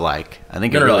us alike. I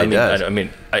think it really does.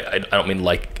 I don't mean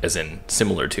like as in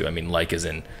similar to. I mean like as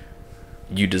in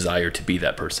you desire to be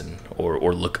that person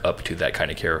or look up to that kind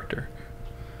of character.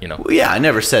 You know? Well, yeah, I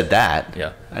never said that.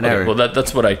 Yeah, I never. Okay, well,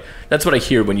 that's what I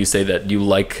hear when you say that you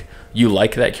like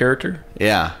that character.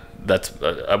 Yeah, that's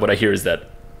what I hear, is that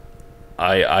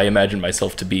I imagine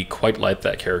myself to be quite like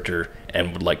that character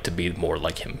and would like to be more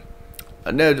like him.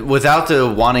 No, without the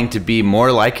wanting to be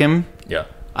more like him. Yeah,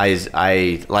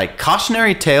 I like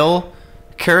cautionary tale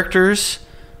characters.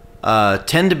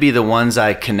 Tend to be the ones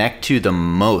I connect to the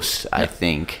most. I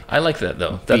think I like that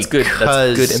though. That's good.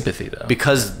 That's good empathy though.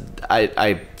 Because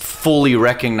I fully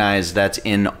recognize that's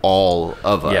in all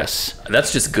of us. Yes,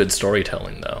 that's just good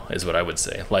storytelling though, is what I would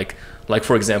say. Like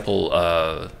for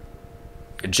example,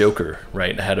 Joker,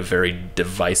 right, had a very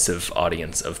divisive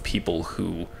audience of people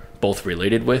who both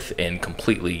related with and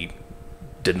completely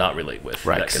did not relate with.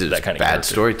 Right, because that kind of bad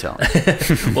storytelling.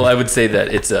 Well, I would say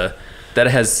that that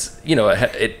has, you know,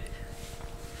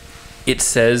 it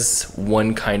says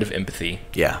one kind of empathy.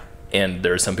 Yeah. And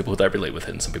there are some people that relate with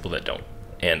it and some people that don't.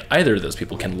 And either of those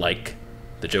people can like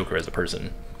the Joker as a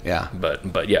person. Yeah.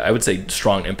 But yeah, I would say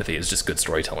strong empathy is just good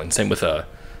storytelling. Same with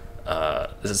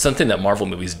something that Marvel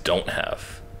movies don't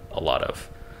have a lot of.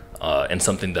 And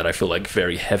something that I feel like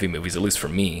very heavy movies, at least for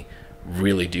me,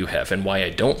 really do have. And why I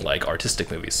don't like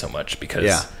artistic movies so much,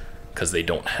 because they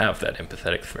don't have that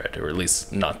empathetic thread, or at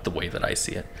least not the way that I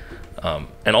see it.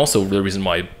 And also the reason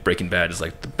why Breaking Bad is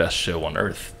like the best show on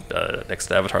earth next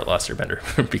to Avatar: The Last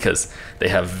Airbender because they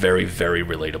have very, very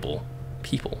relatable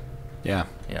people. Yeah.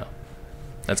 Yeah,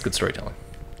 that's good storytelling.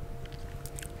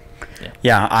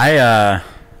 Yeah,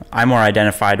 I'm more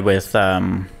identified with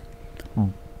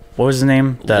what was his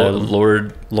name?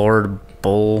 Lord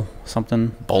Bull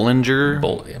something. Bollinger?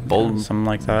 Something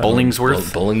like that.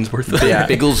 Bollingsworth? Bollingsworth. Yeah.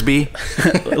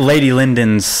 Bigglesby? Lady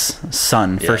Lyndon's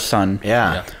son, first son.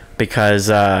 Yeah. Because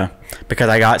I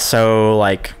got so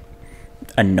like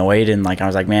annoyed and like I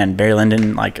was like, man, Barry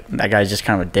Lyndon, like that guy's just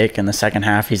kind of a dick in the second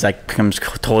half. He's like becomes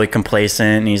totally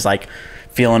complacent and he's like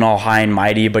feeling all high and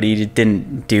mighty, but he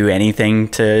didn't do anything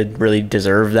to really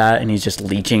deserve that, and he's just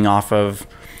leeching off of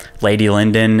Lady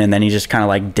Lyndon, and then he's just kind of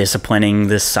like disciplining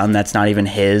this son that's not even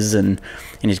his, and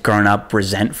he's growing up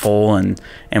resentful, and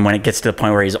when it gets to the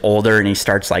point where he's older and he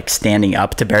starts like standing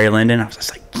up to Barry Lyndon, I was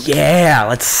just like, yeah,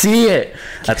 let's see it.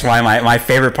 That's why my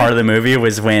favorite part of the movie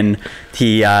was when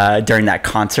he during that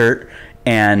concert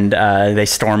and they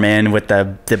storm in with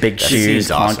the big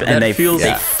shoes awesome. and they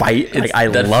fight. Like I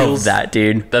love that,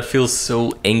 dude. That feels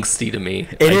so angsty to me.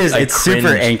 It's super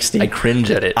angsty. I cringe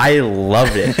at it. I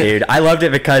loved it, dude. I loved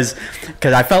it because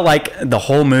I felt like the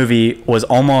whole movie was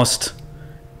almost,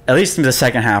 at least in the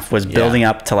second half, was building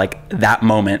up to like that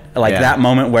moment, that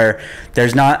moment where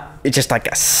there's not, it's just like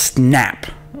a snap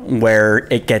where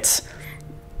it gets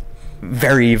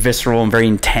very visceral and very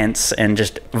intense and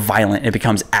just violent. It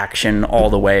becomes action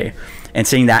all the way, and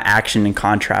seeing that action in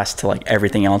contrast to like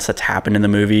everything else that's happened in the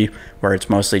movie where it's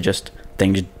mostly just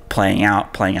things playing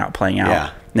out,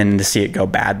 and then to see it go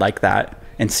bad like that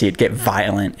and see it get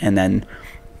violent, and then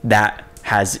that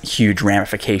has huge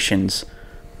ramifications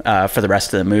for the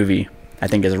rest of the movie, I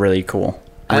think is really cool,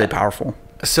 really powerful.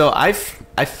 So I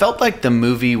felt like the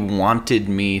movie wanted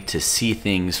me to see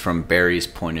things from Barry's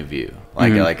point of view. I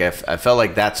felt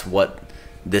like that's what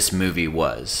this movie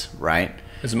was, right?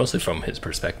 It's mostly from his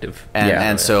perspective.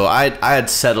 And so I had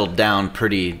settled down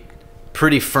pretty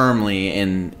firmly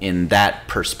in that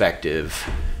perspective.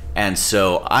 And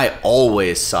so I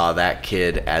always saw that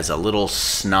kid as a little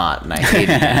snot, and I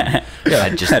hated him. I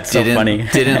just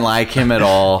didn't like him at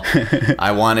all.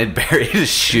 I wanted Barry to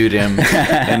shoot him,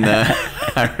 and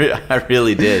I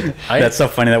really did. That's so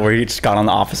funny that we just got on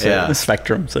the opposite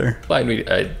spectrum, sir. Well, I mean,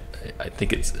 I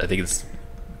think it's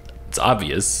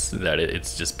obvious that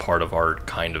it's just part of our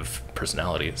kind of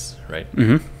personalities, right?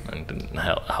 Mm-hmm. And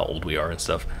how old we are and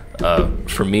stuff.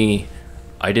 For me,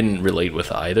 I didn't relate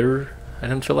with either.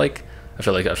 I feel like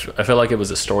it was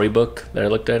a storybook that I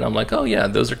looked at, and I'm like, oh yeah,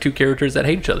 those are two characters that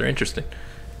hate each other. Interesting.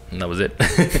 And that was it.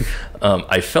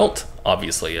 I felt,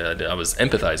 obviously, I was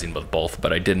empathizing with both,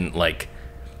 but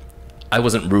I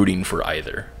wasn't rooting for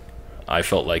either. I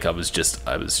felt like I was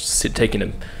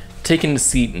taking a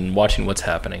seat and watching what's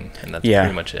happening, and that's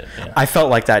pretty much it. Yeah. I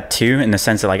felt like that too, in the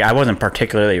sense that like I wasn't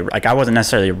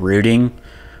necessarily rooting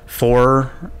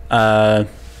for the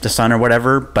son or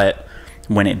whatever, but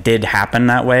when it did happen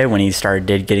that way, when he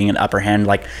did getting an upper hand,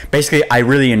 like basically I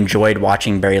really enjoyed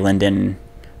watching Barry Lyndon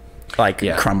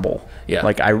crumble. Yeah,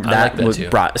 like that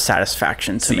brought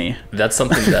satisfaction to me. That's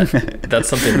something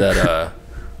that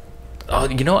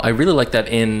I really like that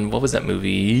in, what was that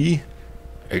movie?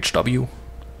 HW.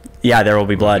 Yeah, There Will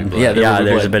Be Blood. Yeah,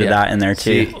 there's a bit of that in there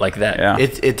too. See, like that. Yeah.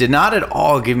 It did not at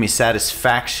all give me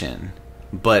satisfaction,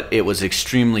 but it was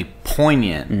extremely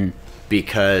poignant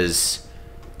because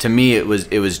to me it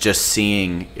was just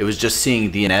seeing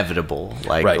the inevitable.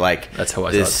 Like that's how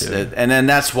I saw it too. And then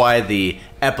that's why the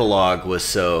epilogue was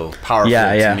so powerful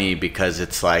to me, because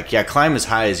it's like, climb as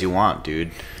high as you want, dude.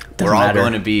 We're all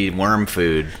going to be worm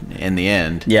food in the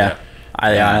end. Yeah.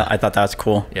 I thought that was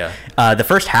cool. Yeah. The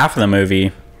first half of the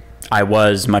movie, I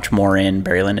was much more in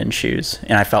Barry Lyndon's shoes,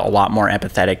 and I felt a lot more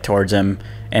empathetic towards him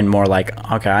and more like,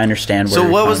 okay, I understand where So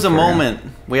you're what was the coming from. moment?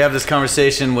 We have this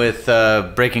conversation with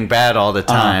Breaking Bad all the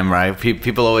time, right?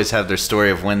 People always have their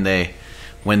story of when they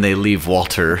leave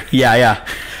Walter. Yeah.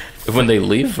 When they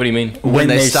leave? What do you mean? When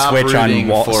they stop switch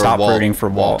rooting on for stop rooting for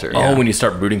Walter. Oh, when you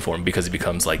start rooting for him because he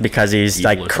becomes like... Because he's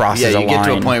like crosses a Yeah, line. you get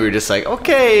to a point where you're just like,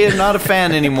 okay, I'm not a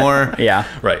fan anymore. Yeah.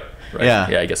 Right. Yeah.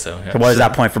 Yeah, I guess so. Yeah. So what is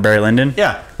that point for Barry Lyndon?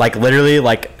 Yeah. Like literally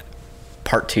like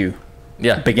part 2.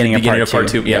 Yeah. Beginning of part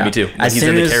two. Yeah, me too. As he's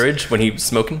in the carriage when he's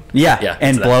smoking. Yeah.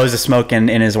 And blows the smoke in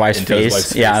his wife's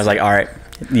face. Yeah, I was like, all right,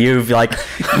 you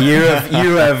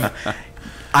have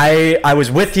I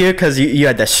was with you because you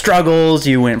had the struggles.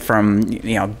 You went from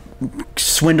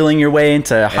swindling your way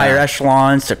into higher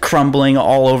echelons to crumbling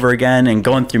all over again and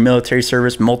going through military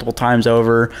service multiple times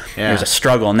over. It was a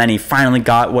struggle, and then he finally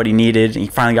got what he needed. And he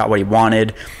finally got what he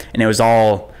wanted, and it was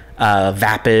all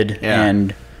vapid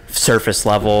and surface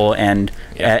level, and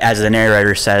as the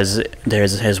narrator says,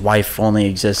 his wife only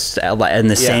exists in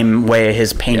the same way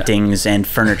his paintings and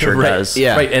furniture does.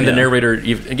 Right, and the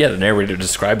narrator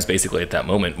describes basically at that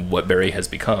moment what Barry has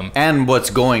become and what's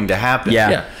going to happen.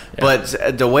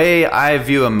 But the way I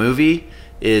view a movie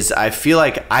is, I feel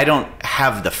like I don't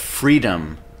have the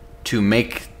freedom to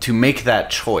make that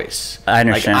choice. I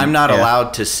understand. Like, I'm not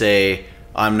allowed to say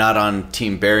I'm not on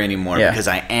Team Barry anymore because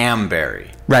I am Barry.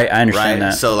 Right, I understand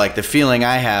that. So like the feeling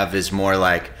I have is more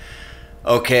like,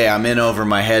 okay, I'm in over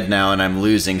my head now, and I'm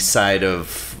losing sight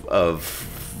of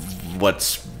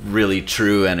what's really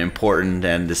true and important,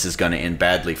 and this is going to end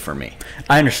badly for me.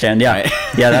 I understand. Yeah, right?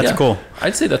 Yeah, that's cool.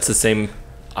 I'd say that's the same.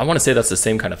 I want to say that's the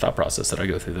same kind of thought process that I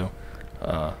go through, though.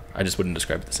 I just wouldn't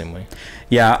describe it the same way.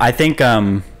 Yeah, I think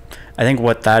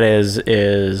what that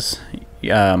is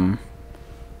I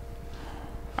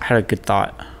had a good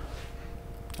thought.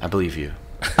 I believe you.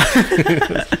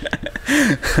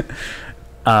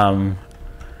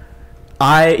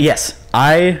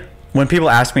 When people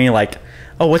ask me like,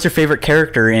 oh, what's your favorite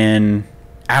character in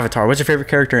Avatar? What's your favorite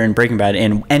character in Breaking Bad?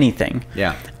 In anything?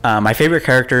 Yeah. My favorite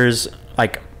characters,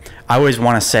 like, I always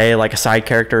want to say like a side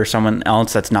character or someone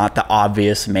else that's not the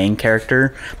obvious main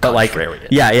character, but like,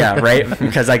 right?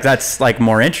 Because like that's like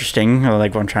more interesting.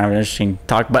 Like when I'm trying to have an interesting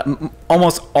talk, but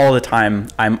almost all the time,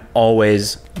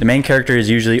 the main character is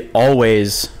usually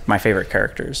always my favorite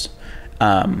characters,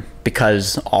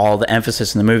 because all the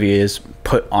emphasis in the movie is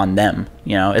put on them.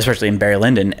 You know, especially in Barry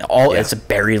Lyndon. It's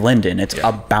Barry Lyndon. It's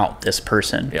about this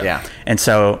person. Yeah. And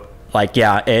so like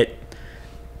it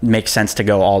makes sense to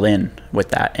go all in with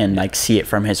that and like see it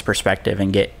from his perspective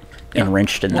and get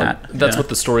enriched in that. That's what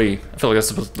the story. I feel like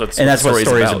that's what the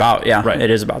story is about. Yeah, right.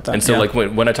 It is about that. And so like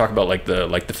when I talk about like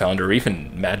the founder, or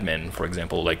even Mad Men, for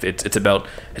example, like it's about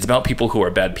people who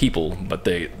are bad people, but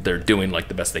they're doing like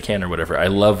the best they can or whatever. I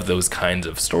love those kinds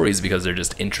of stories because they're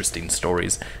just interesting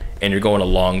stories, and you're going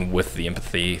along with the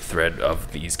empathy thread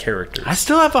of these characters. I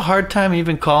still have a hard time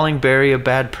even calling Barry a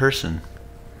bad person.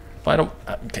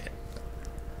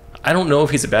 I don't know if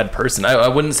he's a bad person. I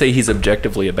wouldn't say he's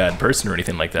objectively a bad person or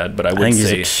anything like that, but I would say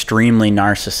he's extremely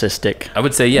narcissistic. I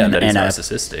would say that he's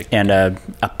narcissistic and a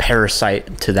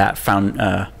parasite to that family.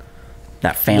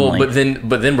 Well, but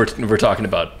then we're talking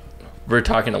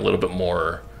a little bit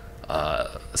more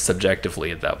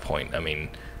subjectively at that point. I mean,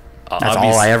 that's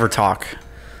all I ever talk.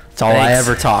 That's all I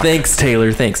ever talk. Thanks,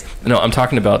 Taylor. Thanks. No, I'm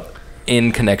talking about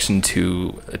in connection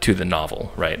to the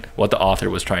novel, right? What the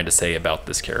author was trying to say about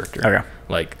this character. Okay.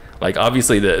 Like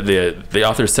obviously the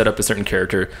author set up a certain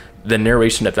character. The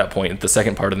narration at that point, the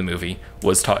second part of the movie,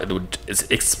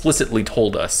 explicitly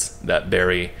told us that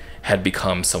Barry had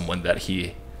become someone that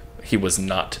he was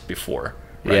not before.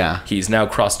 Right? Yeah. He's now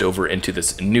crossed over into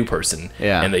this new person.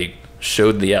 Yeah. And they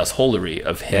showed the assholery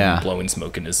of him blowing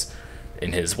smoke in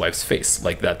his wife's face.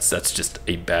 Like that's just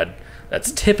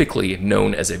that's typically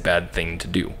known as a bad thing to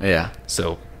do. Yeah.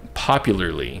 So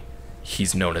popularly,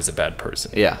 he's known as a bad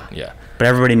person. Yeah. Yeah. But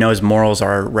everybody knows morals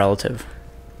are relative.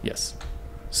 Yes.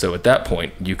 So at that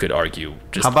point, you could argue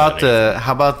just how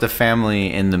about the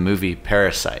family in the movie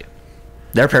Parasite?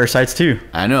 They're parasites too.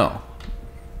 I know.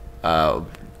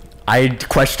 I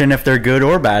question if they're good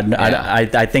or bad. Yeah.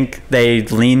 I think they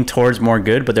lean towards more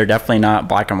good, but they're definitely not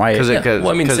black and white. Well,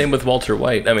 I mean, same with Walter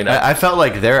White. I mean, I felt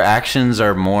like their actions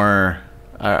are more.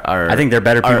 I think they're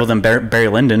better people than Barry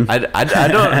Lyndon. I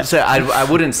don't say I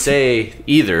wouldn't say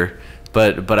either,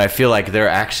 but I feel like their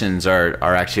actions are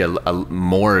actually a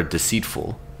more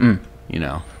deceitful. You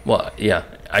know. Well, yeah,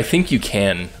 I think you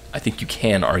can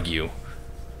argue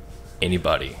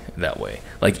anybody that way.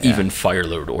 Like even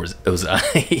Firelord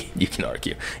Ozai, you can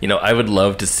argue. You know, I would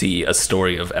love to see a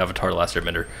story of Avatar: The Last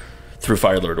Airbender through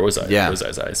Firelord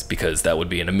Ozai's eyes, because that would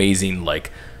be an amazing,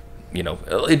 like, you know,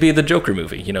 it'd be the Joker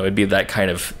movie. You know, it'd be that kind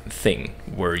of thing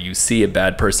where you see a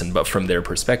bad person, but from their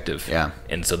perspective. Yeah.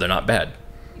 And so they're not bad.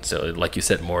 So, like you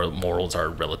said, morals are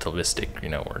relativistic. You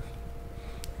know,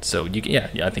 so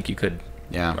I think you could.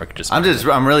 Yeah.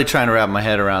 I'm really trying to wrap my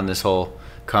head around this whole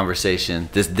conversation,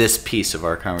 this piece of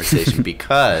our conversation,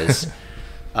 because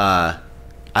I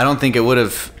don't think I would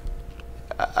have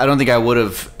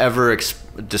ever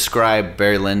described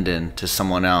Barry Lyndon to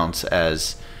someone else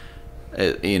as,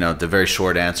 you know, the very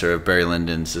short answer of Barry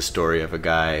Lyndon's the story of a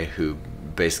guy who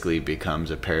basically becomes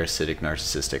a parasitic,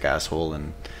 narcissistic asshole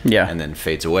and then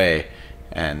fades away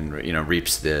and, you know,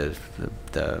 reaps it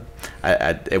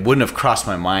wouldn't have crossed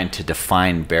my mind to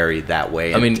define Barry that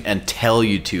way. Until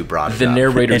you two brought it up. The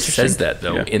narrator says that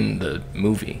though in the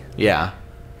movie. Yeah.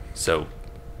 So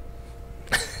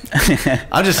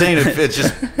I'm just saying, it's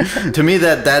just, to me,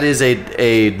 that is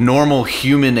a normal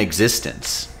human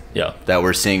existence. Yeah. that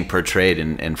we're seeing portrayed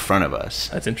in front of us.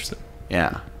 That's interesting.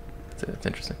 Yeah. That's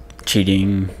interesting.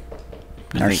 Cheating,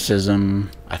 narcissism.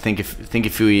 I think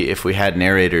if we had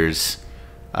narrators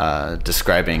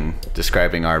describing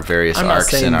our various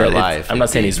arcs in our life. I'm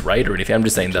not saying he's right or anything. I'm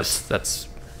just saying that's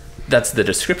the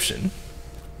description.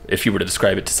 If you were to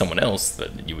describe it to someone else,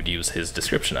 that you would use his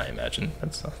description, I imagine.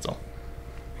 That's all.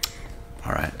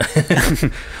 All right.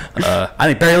 I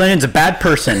think Barry Lyndon's a bad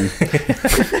person.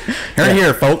 You're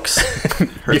here, folks.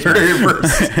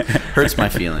 Hurts my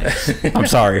feelings I'm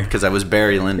sorry. because I was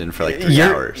Barry Lyndon for like 3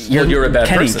 hours. You're a bad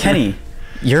person. Kenny,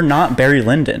 you're not Barry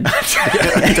Lyndon.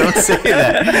 Don't say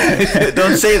that.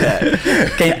 Don't say that.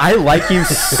 Okay, I like you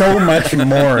so much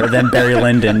more than Barry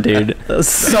Lyndon, dude.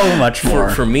 So much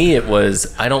more. For me, it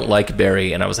was I don't like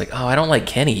Barry, and I was like, oh, I don't like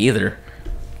Kenny either.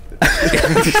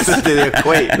 They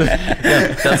equate.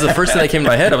 Yeah, that was the first thing that came to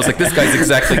my head. I was like, this guy's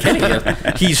exactly Kenny.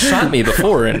 He's shot me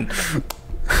before, and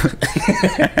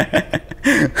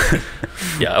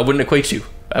yeah, I wouldn't equate you.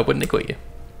 I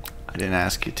didn't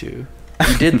ask you to.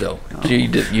 You did though. No. You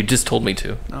did. You just told me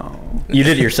to. No. You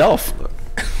did it yourself.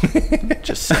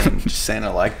 Just saying I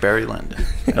like Barry Lyndon.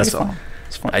 That's all.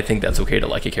 It's fine. I think that's okay to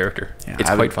like a character. Yeah, It's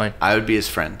quite fine. I would be his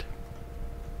friend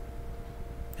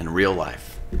in real life.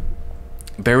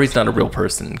 Barry's not a real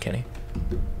person, Kenny.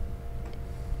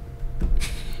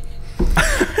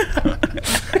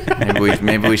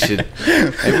 Maybe we should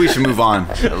move on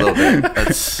a little bit.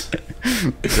 That's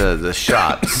the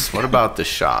shots. What about the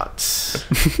shots?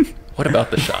 What about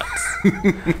the shots?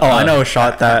 I know a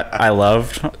shot that I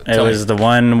loved. It was the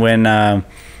one when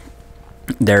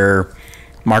they're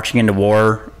marching into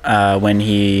war when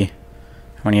he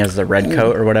has the red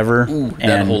coat or whatever. That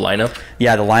and whole lineup.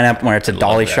 Yeah, the lineup where it's a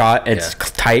dolly that. shot. It's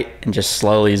tight and just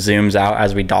slowly zooms out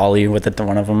as we dolly with it to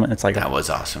one of them. It's like That was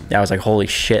awesome. I was like, holy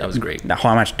shit. That was great.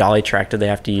 How much dolly track did they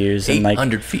have to use?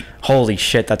 800 feet. Holy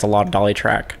shit, that's a lot of dolly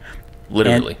track.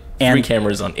 Literally. And 3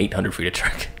 cameras on 800 feet of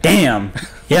track. Damn.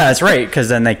 Yeah, that's right. Because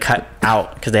then they cut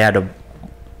out because they had a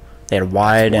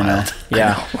wide and a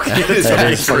yeah. That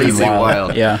is crazy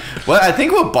wild. Yeah. Well, I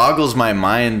think what boggles my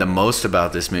mind the most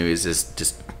about this movie is this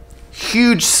just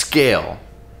huge scale,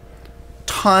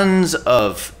 tons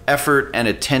of effort and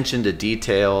attention to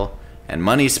detail, and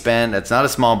money spent. That's not a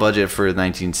small budget for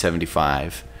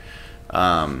 1975,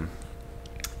 and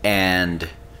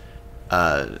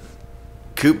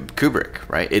Kubrick,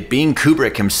 right? It being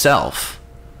Kubrick himself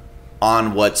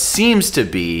on what seems to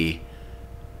be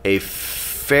a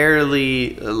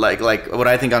fairly like what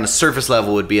I think on a surface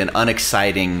level would be an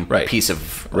unexciting piece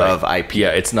of IP.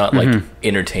 Yeah, it's not like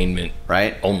entertainment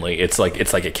right only. It's like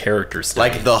a character study.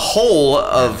 Like the whole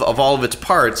of all of its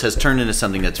parts has turned into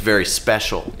something that's very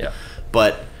special. Yeah.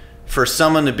 But for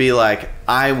someone to be like,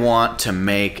 I want to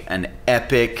make an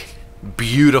epic,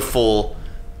 beautiful,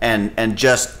 and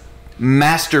just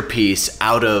masterpiece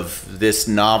out of this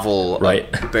novel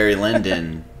of Barry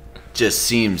Lyndon just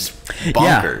seems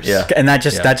bonkers. Yeah. And that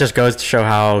just goes to show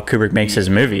how Kubrick makes his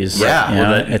movies. Yeah. You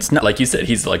know, it's not like you said,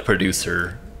 he's like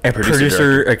producer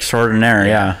extraordinaire.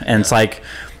 Yeah. And it's like,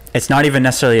 it's not even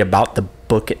necessarily about the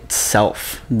book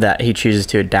itself that he chooses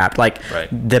to adapt. Like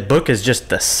the book is just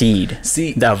the seed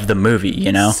of the movie,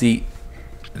 you know? See,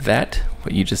 that,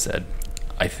 what you just said,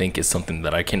 I think is something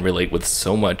that I can relate with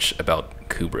so much about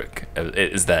Kubrick,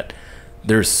 is that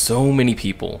there's so many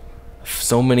people,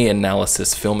 so many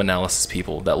film analysis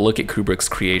people that look at Kubrick's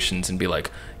creations and be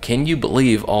like, can you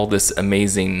believe all this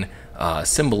amazing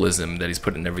symbolism that he's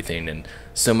put in everything and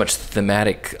so much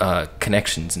thematic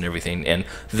connections and everything? And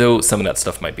though some of that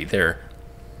stuff might be there,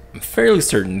 I'm fairly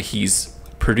certain he's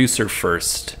producer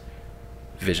first,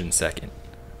 vision second.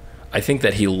 I think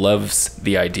that he loves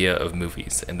the idea of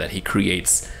movies and that he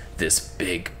creates this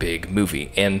big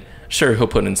movie. And sure, he'll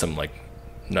put in some like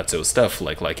nutso stuff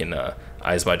like in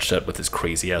Eyes Wide Shut with his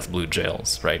crazy ass blue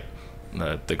jails, right?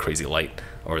 The crazy light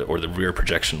or the rear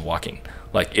projection walking.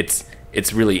 Like it's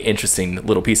really interesting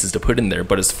little pieces to put in there.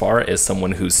 But as far as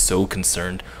someone who's so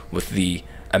concerned with the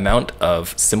amount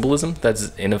of symbolism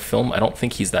that's in a film, I don't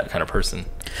think he's that kind of person.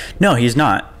 No, he's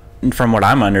not. From what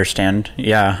I'm understand,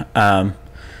 yeah.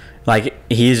 Like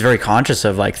he's very conscious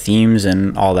of like themes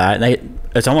and all that.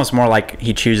 It's almost more like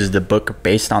he chooses the book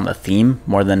based on the theme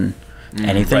more than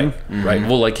anything. Right.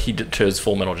 Well, like he chose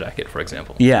Full Metal Jacket, for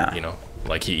example. Yeah. You know,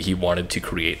 like he wanted to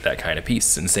create that kind of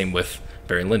piece, and same with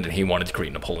Barry Lyndon. He wanted to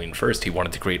create Napoleon first. He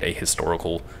wanted to create a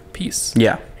historical piece.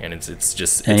 Yeah. And it's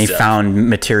just. And he found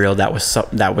material that was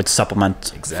that would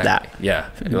supplement that.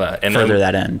 Yeah. And further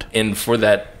that end. And for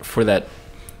that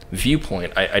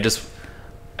viewpoint, I just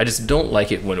don't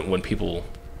like it when people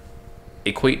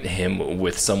equate him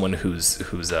with someone who's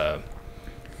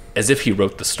as if he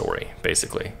wrote the story,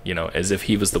 basically, you know, as if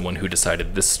he was the one who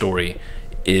decided this story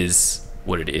is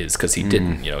what it is, because he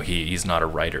didn't, you know, he's not a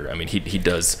writer. I mean, he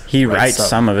does. He writes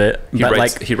some of it,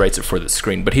 but he writes it for the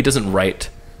screen, but he doesn't write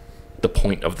the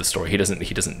point of the story. He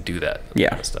doesn't do that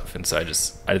kind of stuff. And so I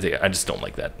just don't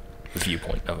like that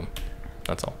viewpoint of him.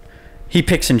 That's all. He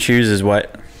picks and chooses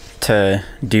what to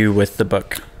do with the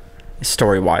book,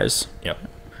 story wise. Yeah.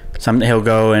 He'll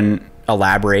go and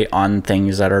elaborate on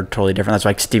things that are totally different. That's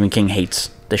why Stephen King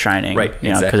hates The Shining, right?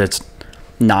 You know, because it's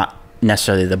not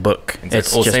necessarily the book. Exactly.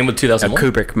 It's well, just same with 2001.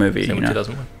 a Kubrick movie. Same with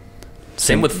 2001.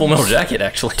 Same with Full Metal Jacket,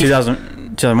 actually.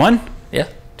 2001. Yeah,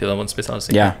 2001: Space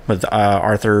Odyssey. Yeah, with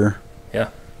Arthur. Yeah,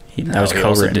 that was he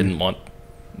also co-written.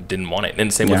 didn't want it,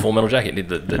 and same with Full Metal Jacket.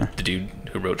 The dude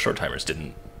who wrote Short Timers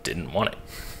didn't want it,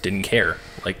 didn't care.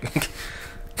 Like,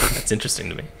 that's interesting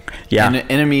to me. Yeah,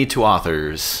 enemy to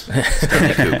authors,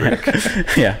 Stanley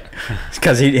Kubrick. Yeah,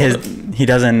 because he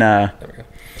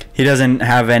doesn't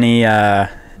have any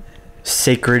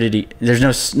sacredity.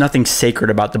 There's nothing sacred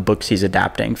about the books he's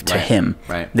adapting to him.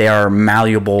 Right. They are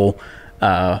malleable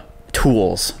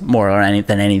tools more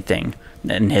than anything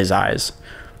in his eyes.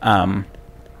 I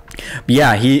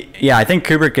think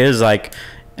Kubrick is like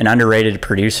an underrated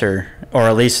producer, or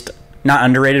at least not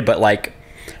underrated, but like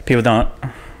people don't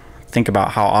think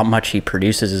about how much he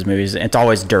produces his movies. It's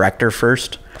always director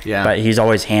first. Yeah. But he's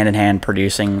always hand in hand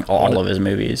producing all of his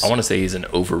movies. I want to say he's an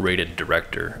overrated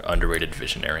director, underrated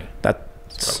visionary. That's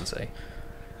what I would say.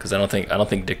 Because I don't think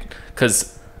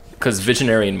because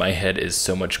visionary in my head is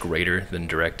so much greater than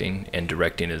directing, and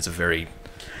directing is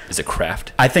a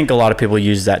craft. I think a lot of people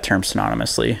use that term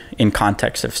synonymously in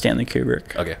context of Stanley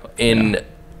Kubrick. Okay.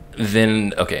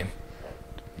 Okay.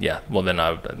 Yeah. Well then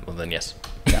yes.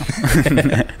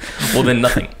 Yeah. Well then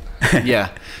nothing. Yeah,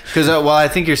 because while I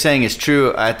think you're saying is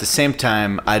true, at the same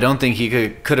time, I don't think he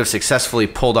could have successfully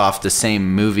pulled off the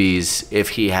same movies if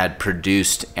he had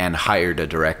produced and hired a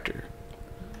director.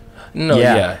 No,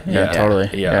 totally.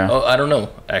 Yeah. Oh, I don't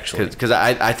know, actually. Because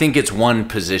I think it's one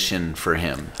position for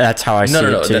him. That's how I see it.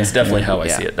 No, that's definitely how I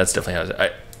see it. That's definitely how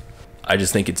I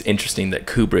just think it's interesting that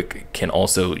Kubrick can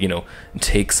also, you know,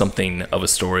 take something of a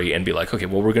story and be like, okay,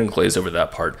 well, we're going to glaze over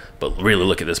that part, but really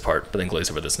look at this part, but then glaze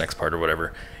over this next part or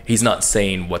whatever. He's not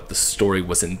saying what the story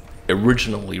was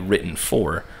originally written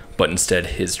for, but instead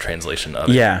his translation of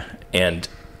it. Yeah. And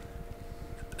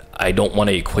I don't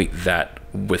want to equate that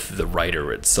with the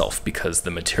writer itself, because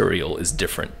the material is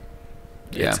different.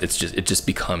 Yeah. It just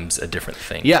becomes a different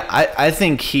thing. Yeah, I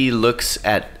think he looks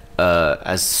at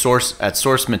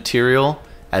source material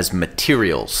as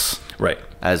materials, right?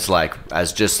 As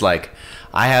just like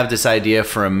I have this idea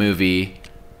for a movie,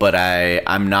 but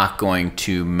I'm not going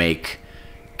to make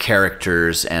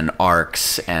characters and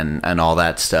arcs and all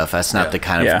that stuff. That's not the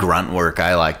kind of grunt work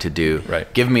I like to do.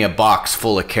 Right. Give me a box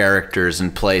full of characters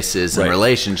and places and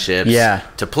relationships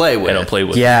to play with. And I'll play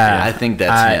with. Yeah, I think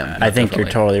that's him. I think you're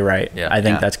totally right. Yeah. I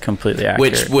think that's completely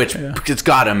accurate. Which it's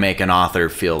got to make an author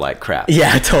feel like crap.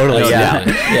 Yeah, totally.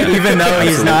 Even though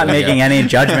he's not making any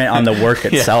judgment on the work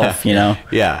itself, you know.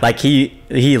 Yeah. Like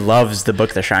he loves the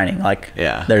book The Shining. Like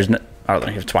there's no.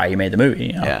 That's why he made the movie,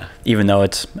 you know? Even though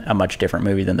it's a much different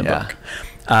movie than the book.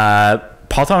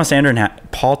 Paul Thomas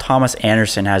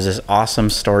Anderson has this awesome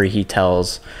story he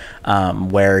tells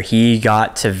where he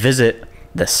got to visit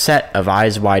the set of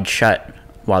Eyes Wide Shut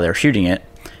while they were shooting it,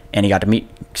 and he got to meet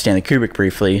Stanley Kubrick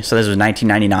briefly. So this was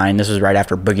 1999. This was right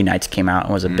after Boogie Nights came out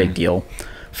and was a big deal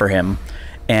for him.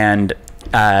 And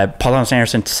Paul Thomas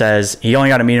Anderson says he only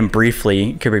got to meet him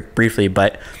Kubrick briefly,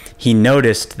 but he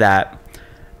noticed that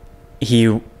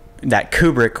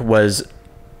Kubrick was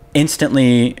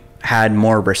instantly had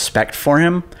more respect for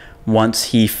him once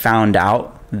he found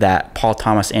out that Paul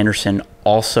Thomas Anderson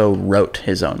also wrote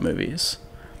his own movies,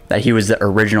 that he was the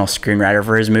original screenwriter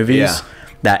for his movies,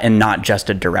 and not just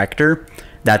a director.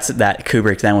 That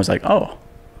Kubrick then was like, oh,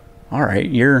 all right,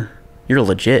 you're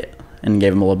legit, and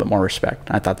gave him a little bit more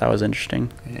respect. I thought that was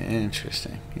interesting.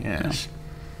 Interesting. Yes.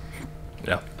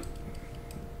 Yeah.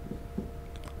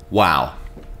 Wow.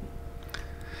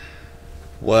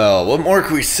 Well, what more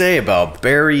can we say about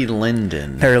Barry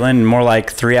Lyndon? Barry Lyndon, more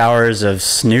like 3 hours of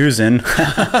snoozing.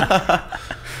 I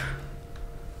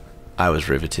was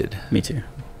riveted. Me too.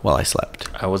 While I slept.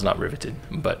 I was not riveted,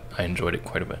 but I enjoyed it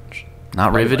quite a bunch.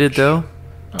 Not riveted, though?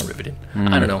 Not riveted.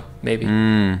 I don't know. Maybe.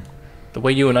 The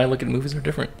way you and I look at movies are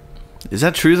different. Is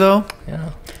that true, though?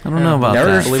 Yeah. I don't know about that.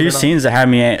 There were a few scenes that had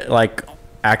me, like,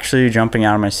 actually jumping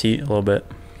out of my seat a little bit.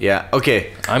 Yeah,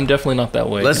 okay. I'm definitely not that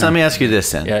way. Let me ask you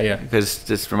this then. Yeah. Because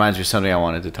this reminds me of something I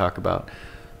wanted to talk about.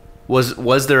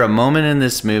 Was there a moment in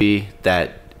this movie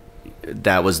that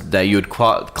that you would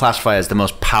classify as the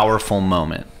most powerful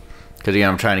moment? Because again,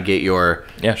 I'm trying to get your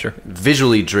sure.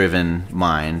 visually driven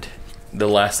mind. The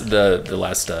last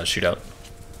shootout.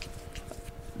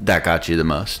 That got you the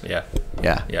most. Yeah.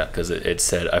 Yeah. Yeah, because it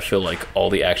said, I feel like all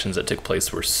the actions that took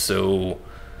place were so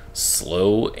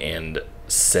slow and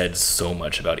said so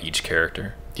much about each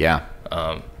character. Yeah.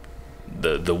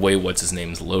 The way what's his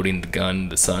name's loading the gun,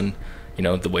 the son,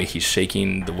 the way he's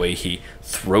shaking, the way he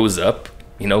throws up,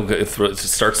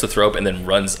 starts to throw up and then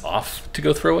runs off to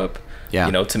go throw up. Yeah.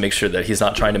 To make sure that he's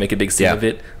not trying to make a big scene of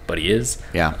it, but he is.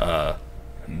 Yeah.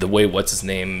 The way what's his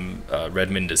name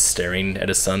Redmond is staring at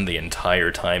his son the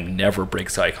entire time, never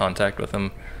breaks eye contact with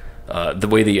him. The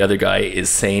way the other guy is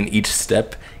saying each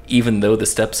step, even though the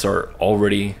steps are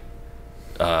already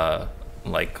what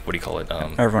do you call it?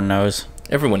 Everyone knows.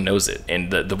 Everyone knows it,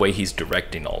 and the way he's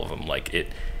directing all of them,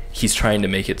 he's trying to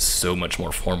make it so much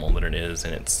more formal than it is,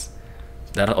 and it's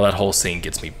that whole scene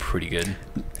gets me pretty good.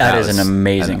 That is an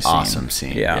amazing scene. Awesome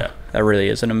scene. Yeah, that really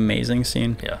is an amazing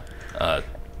scene. Yeah.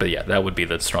 But yeah, that would be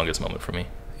the strongest moment for me.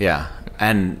 Yeah.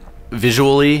 And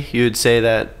visually, you would say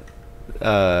that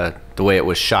the way it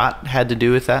was shot had to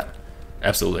do with that?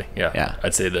 Absolutely. Yeah. Yeah.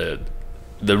 I'd say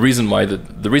the reason why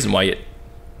it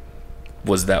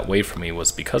was that way for me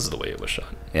was because of the way it was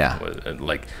shot. Yeah.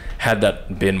 Had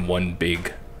that been one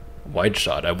big wide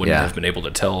shot, I wouldn't have been able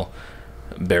to tell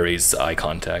Barry's eye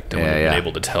contact. I wouldn't have been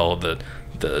able to tell the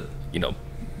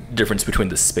difference between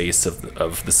the space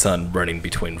of the sun running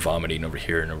between vomiting over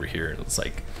here and over here. And it's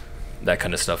like that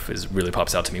kind of stuff really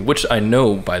pops out to me, which I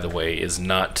know, by the way, is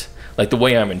not the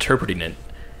way I'm interpreting it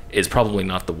is probably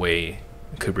not the way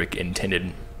Kubrick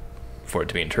intended for it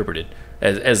to be interpreted,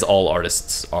 as all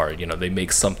artists are. They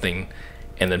make something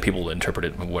and then people interpret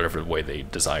it in whatever way they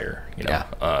desire.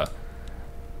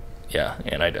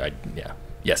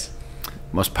 Yes.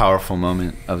 Most powerful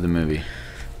moment of the movie?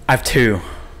 I have two.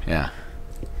 Yeah.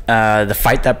 The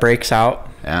fight that breaks out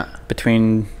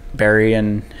between Barry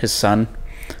and his son,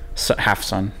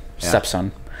 half-son,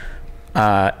 stepson.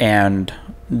 And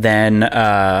then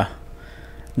the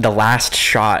last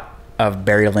shot of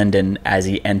Barry Lyndon as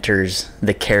he enters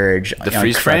the carriage the on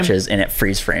freeze crutches, and it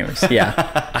freeze frames. Yeah.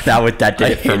 that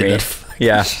did it for me.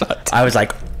 Yeah. I was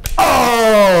like,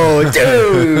 oh,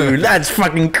 dude, that's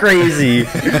fucking crazy.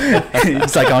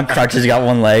 He's on crutches, he got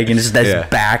one leg, and it's his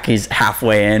back, he's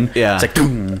halfway in. Yeah. It's like,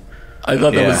 boom. I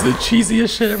thought that was the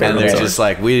cheesiest shit ever. And they're just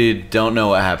we don't know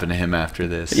what happened to him after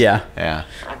this. Yeah. Yeah.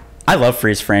 I love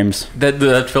freeze frames. That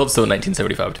felt so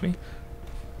 1975 to me.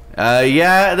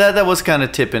 That was kind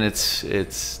of tipping its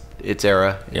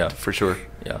era. Yeah. For sure.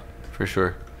 Yeah. For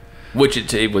sure. Which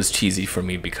it was cheesy for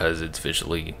me because it's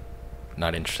visually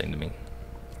not interesting to me.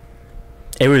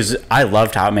 I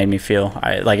loved how it made me feel.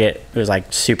 It was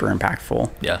super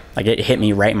impactful. Yeah. It hit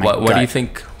me right in my gut. What do you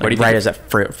think? Right as it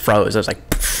froze, I was like,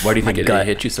 why do you think it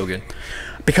hit you so good?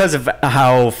 Because of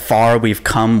how far we've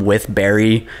come with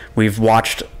Barry. We've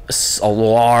watched a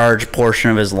large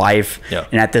portion of his life. Yeah.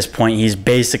 And at this point, he's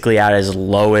basically at his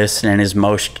lowest and his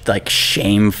most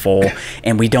shameful.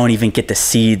 And we don't even get to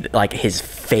see his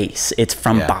face. It's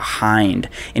from behind.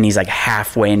 And he's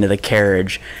halfway into the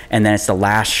carriage. And then it's the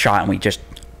last shot. And we just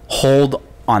hold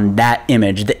on that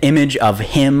image. The image of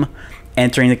him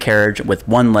entering the carriage with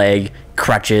one leg,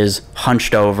 crutches,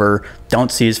 hunched over,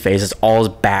 don't see his face, it's all his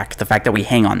back. The fact that we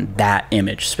hang on that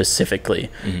image specifically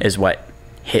is what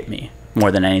hit me more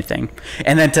than anything.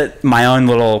 And then to my own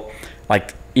little,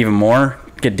 even more,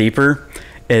 get deeper,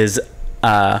 is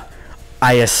I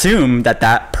assume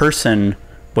that person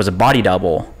was a body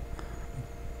double.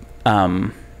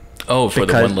 For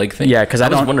the one leg thing? Yeah, because I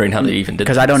was wondering how they even did that.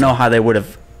 Because I don't know how they would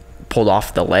have pulled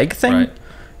off the leg thing. Right.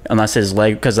 Unless his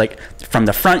leg, because from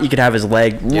the front you could have his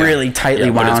leg really tightly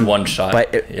wound. But it's one shot.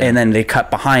 And then they cut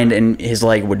behind and his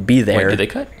leg would be there. Wait, did they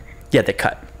cut? Yeah, they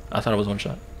cut. I thought it was one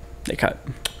shot. They cut.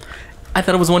 I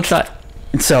thought it was one shot.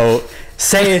 So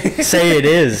say it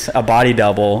is a body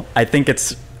double. I think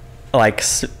it's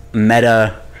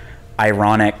meta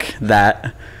ironic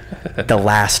that the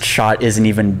last shot isn't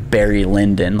even Barry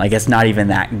Lyndon. It's not even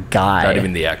that guy. Not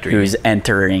even the actor who's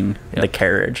entering the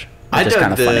carriage. I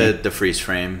dug the freeze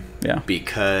frame Yeah.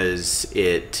 because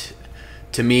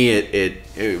to me,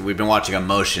 we've been watching a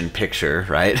motion picture,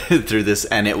 right, through this,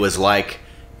 and it was like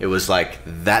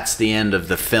that's the end of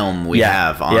the film we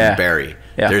have on Barry.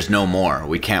 Yeah. There's no more.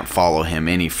 We can't follow him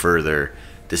any further.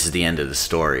 This is the end of the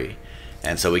story.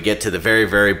 And so we get to the very,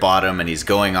 very bottom, and he's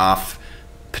going off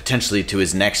potentially to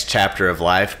his next chapter of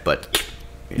life, but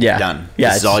done. Yeah,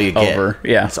 this is all you get. Over.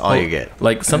 Yeah, that's all you get.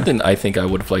 Something I think I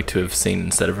would have liked to have seen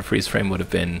instead of a freeze frame would have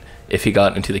been if he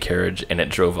got into the carriage and it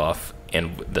drove off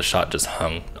and the shot just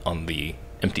hung on the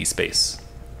empty space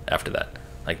after that.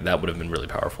 Like, that would have been really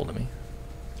powerful to me.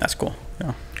 That's cool.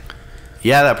 Yeah.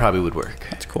 Yeah, that probably would work.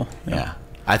 That's cool. Yeah.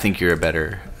 I think you're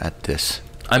better at this.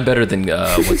 I'm better than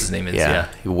what's his name is. Yeah,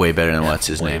 you're way better than what's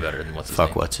his way name. better than what's his name.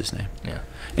 Fuck, what's his name? Yeah.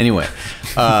 Anyway,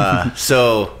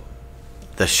 so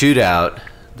the shootout,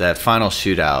 that final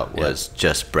shootout was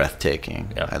just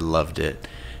breathtaking. Yeah. I loved it.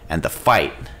 And the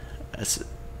fight, that's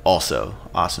also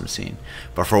awesome scene.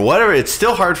 But for whatever, it's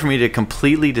still hard for me to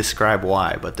completely describe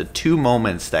why, but the two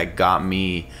moments that got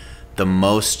me the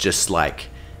most just like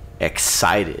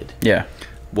excited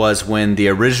was when the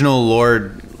original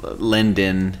Lord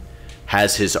Lyndon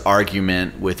has his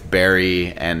argument with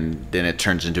Barry, and then it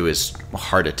turns into his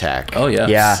heart attack. Oh yeah.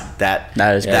 Yeah.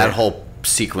 That whole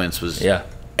sequence was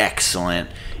excellent,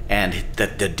 and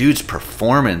the dude's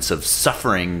performance of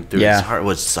suffering through his heart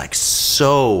was like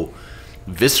so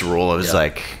visceral. It was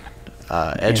like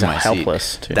edge of my seat.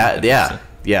 Helpless too. That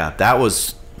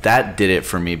did it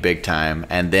for me big time.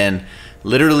 And then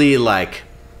literally like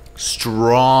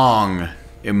strong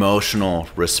emotional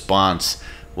response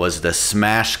was the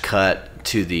smash cut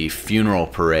to the funeral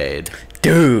parade.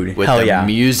 Dude, with hell the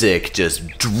music just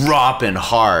dropping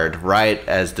hard right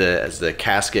as the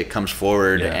casket comes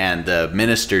forward, and the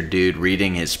minister dude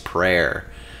reading his prayer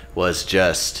was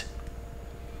just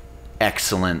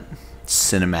excellent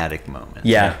cinematic moment.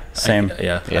 Yeah, same.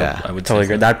 I would totally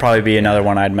agree. That'd probably be another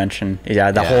one I'd mention.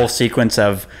 Yeah, the whole sequence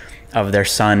of their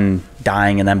son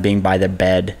dying and them being by their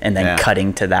bed and then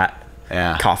cutting to that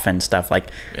coffin stuff,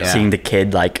 like seeing the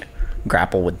kid like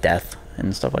grapple with death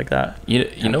and stuff like that.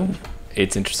 You know,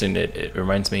 it's interesting. It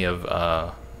reminds me of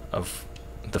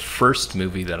the first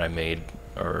movie that I made,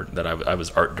 or that I was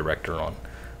art director on.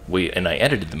 And I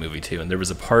edited the movie too. And there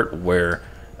was a part where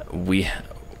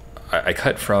I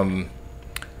cut from.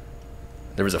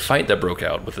 There was a fight that broke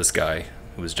out with this guy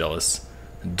who was jealous.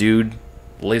 Dude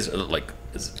lays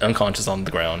is unconscious on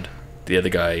the ground. The other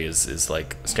guy is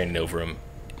like standing over him.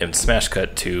 And smash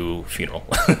cut to funeral,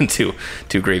 to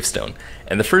gravestone.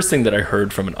 And the first thing that I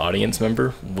heard from an audience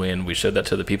member when we showed that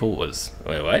to the people was,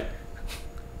 "Wait, what?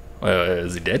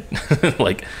 Is he dead?"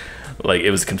 like it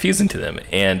was confusing to them.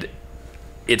 And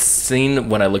it's seen,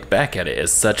 when I look back at it,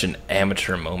 as such an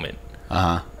amateur moment.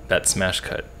 That smash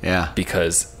cut. Yeah.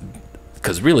 Because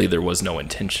really there was no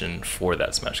intention for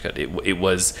that smash cut. It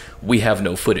was, we have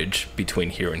no footage between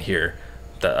here and here.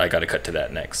 That I got to cut to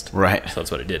that next. Right. So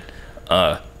that's what I did.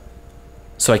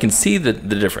 So I can see the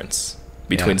difference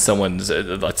between someone's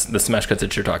the smash cuts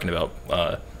that you're talking about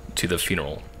to the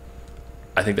funeral.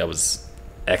 I think that was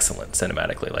excellent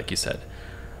cinematically, like you said.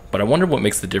 But I wonder what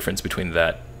makes the difference between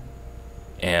that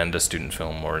and a student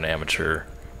film or an amateur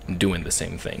doing the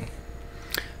same thing.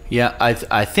 Yeah,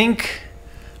 I think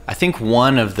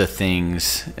one of the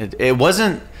things, it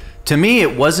wasn't, to me,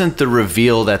 it wasn't the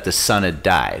reveal that the son had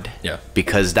died. Yeah.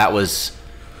 Because that was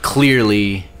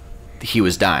clearly, he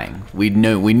was dying. We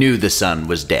knew the son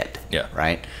was dead. Yeah.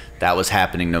 Right? That was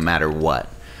happening no matter what.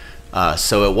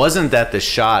 So it wasn't that the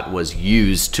shot was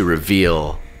used to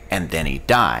reveal and then he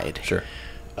died. Sure.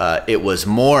 It was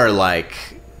more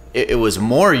like, it was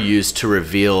more used to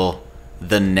reveal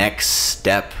the next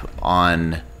step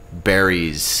on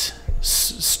Barry's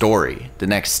story, the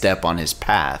next step on his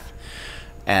path.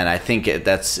 And I think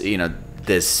that's,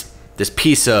 this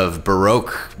piece of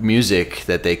Baroque music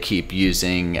that they keep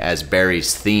using as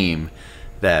Barry's theme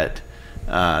that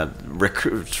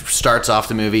starts off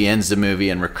the movie, ends the movie,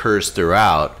 and recurs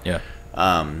throughout,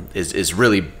 is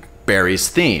really Barry's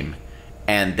theme.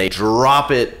 And they drop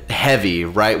it heavy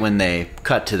right when they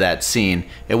cut to that scene.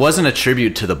 It wasn't a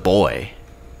tribute to the boy.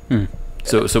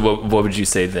 So what would you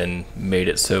say then made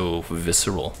it so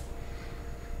visceral?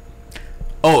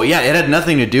 Oh, yeah, it had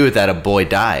nothing to do with that a boy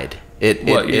died.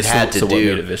 It had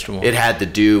to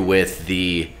do with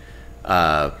the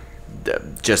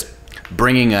just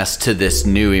bringing us to this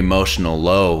new emotional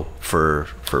low for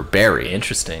Barry.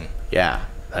 Interesting. Yeah,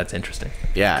 that's interesting.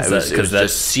 Yeah, it was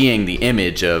just seeing the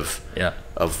image of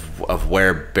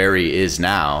where Barry is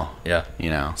now.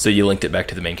 Yeah, So you linked it back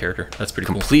to the main character. That's pretty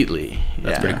completely. Cool.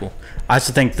 That's pretty cool. I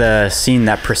also think the scene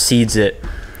that precedes it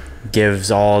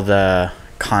gives all the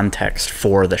context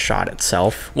for the shot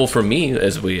itself. Well, for me,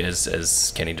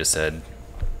 as Kenny just said,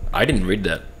 I didn't read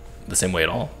that the same way at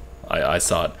all. I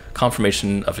saw it,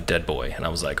 confirmation of a dead boy, and I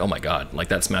was like, oh my god, like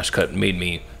that smash cut made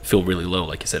me feel really low,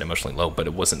 like you said, emotionally low. But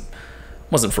it wasn't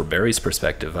for Barry's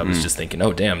perspective. I was just thinking,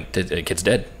 oh damn, the kid's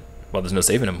dead. Well, there's no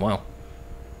saving him. Wow.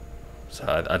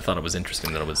 So I thought it was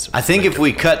interesting that it was. I think if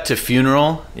we cut to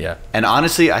funeral, yeah, and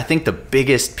honestly, I think the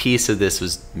biggest piece of this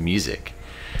was music.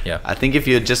 Yeah, I think if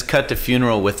you had just cut to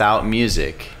funeral without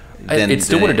music, it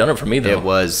still would have done it for me, though. It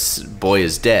was Boy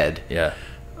Is Dead. Yeah.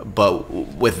 But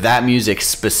with that music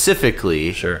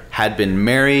specifically, Sure. had been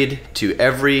married to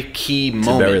every key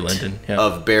moment Barry Lyndon, yeah.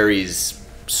 of Barry's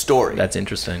story. That's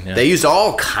interesting. Yeah. They used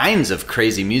all kinds of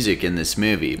crazy music in this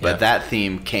movie, but Yeah. that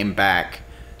theme came back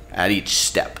at each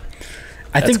step.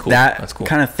 I think cool. that That's cool.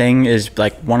 kind of thing is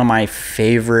like one of my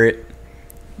favorite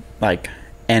like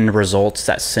end results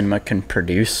that cinema can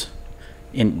produce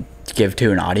in give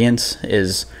to an audience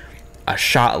is a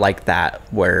shot like that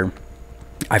where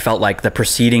I felt like the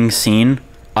preceding scene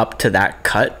up to that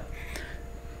cut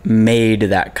made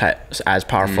that cut as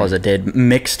powerful as it did,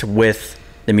 mixed with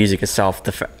the music itself.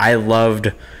 I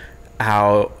loved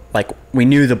how like we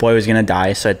knew the boy was gonna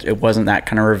die, so it wasn't that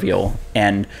kind of reveal,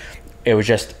 and it was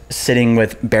just sitting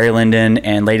with Barry Lyndon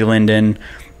and Lady Lyndon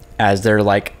as they're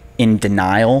like in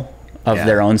denial of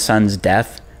their own son's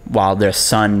death, while their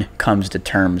son comes to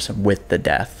terms with the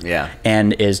death. Yeah.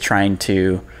 And is trying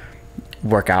to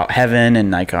work out heaven,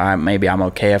 and like maybe I'm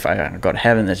okay if I go to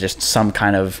heaven. There's just some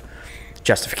kind of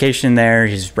justification there.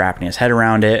 He's wrapping his head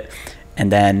around it,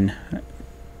 and then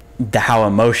how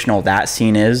emotional that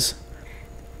scene is,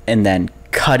 and then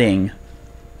cutting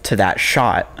to that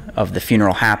shot of the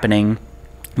funeral happening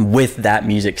with that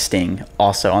music sting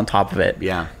also on top of it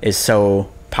is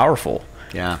so powerful.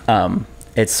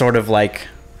 It's sort of like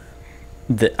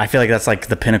I feel like that's like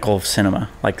the pinnacle of cinema.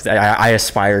 Like I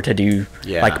aspire to do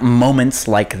like moments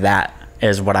like that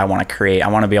is what I want to create. I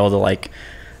want to be able to like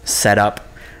set up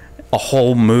a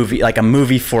whole movie, like a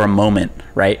movie for a moment,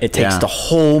 right? It takes the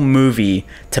whole movie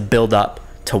to build up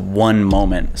to one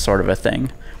moment, sort of a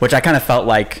thing, which I kind of felt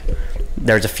like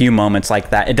there's a few moments like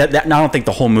that. I don't think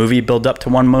the whole movie built up to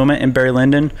one moment in Barry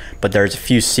Lyndon, but there's a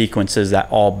few sequences that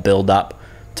all build up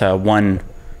to one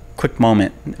quick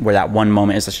moment where that one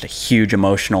moment is such a huge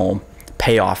emotional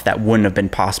payoff that wouldn't have been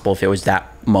possible if it was that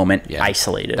moment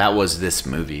isolated. That was this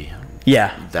movie.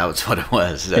 Yeah. That was what it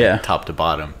was, top to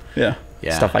bottom. Yeah.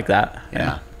 Stuff like that.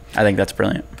 Yeah. I think that's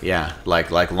brilliant. Yeah,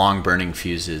 like long burning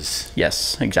fuses.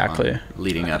 Yes, exactly.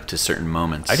 Leading up to certain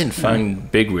moments. I didn't find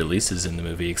big releases in the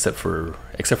movie except for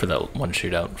that one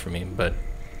shootout for me, but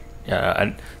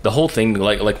yeah, the whole thing,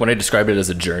 like when I describe it as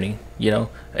a journey, you know,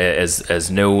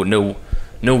 as no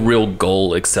real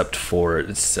goal except for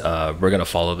we're gonna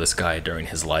follow this guy during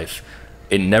his life.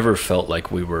 It never felt like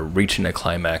we were reaching a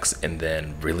climax and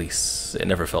then release. It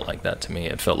never felt like that to me.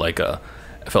 It felt like a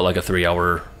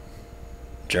 3-hour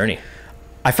journey.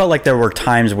 I felt like there were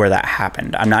times where that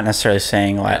happened. I'm not necessarily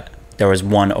saying like there was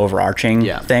one overarching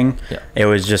thing. Yeah. It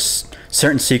was just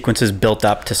certain sequences built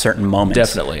up to certain moments.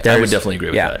 Definitely. I would definitely agree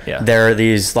with that. Yeah. There are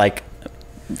these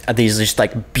just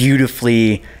like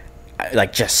beautifully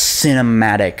like just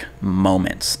cinematic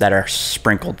moments that are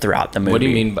sprinkled throughout the movie. What do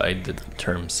you mean by the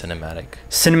term cinematic?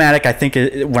 Cinematic, I think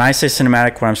when I say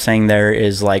cinematic, what I'm saying there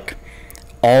is like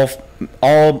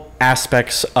all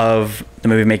aspects of the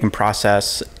movie making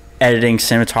process, editing,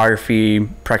 cinematography,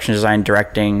 production design,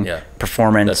 directing,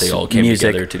 performance, that they all came music,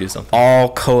 together to do something, all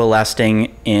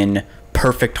coalescing in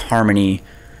perfect harmony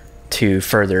to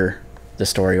further the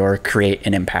story or create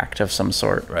an impact of some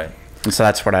sort. Right. And so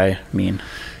that's what I mean.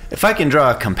 If I can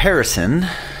draw a comparison,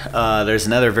 there's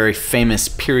another very famous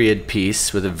period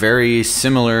piece with a very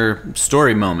similar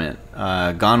story moment,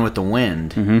 Gone with the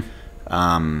Wind, which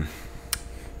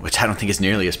I don't think is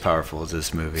nearly as powerful as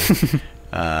this movie.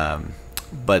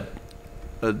 But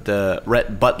the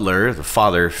Rhett Butler, the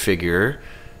father figure,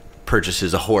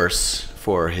 purchases a horse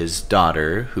for his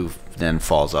daughter, who then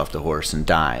falls off the horse and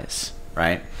dies,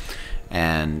 right?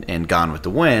 And in Gone with the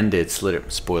Wind, it's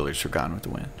spoilers for Gone with the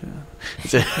Wind.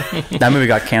 That movie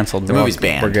got canceled. The movie's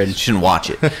banned. We're good. You shouldn't watch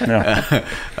it.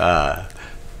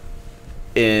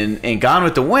 In Gone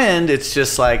with the Wind, it's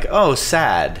just like, oh,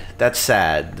 sad. That's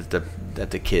sad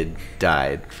that the kid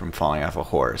died from falling off a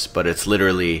horse. But it's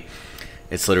literally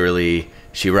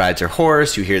she rides her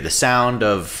horse. You hear the sound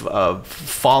of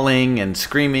falling and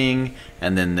screaming,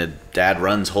 and then the dad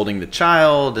runs holding the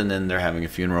child, and then they're having a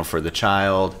funeral for the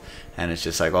child. And it's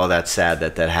just like, oh, that's sad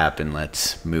that happened.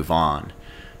 Let's move on.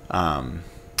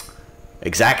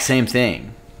 Exact same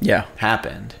thing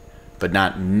happened, but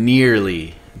not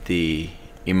nearly the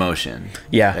emotion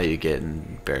that you get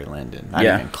in Barry Lyndon. Not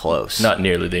even close. Not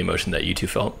nearly the emotion that you two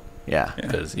felt.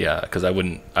 Because I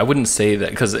wouldn't say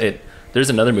that, because there's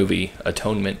another movie,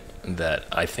 Atonement, that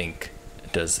I think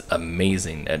does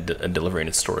amazing at delivering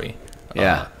its story.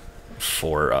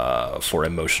 For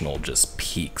emotional just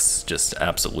peaks, just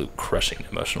absolute crushing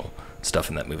emotional stuff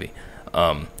in that movie.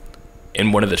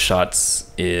 And one of the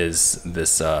shots is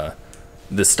this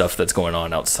stuff that's going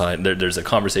on outside. There's a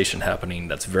conversation happening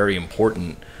that's very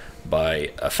important,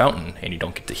 by a fountain, and you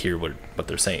don't get to hear what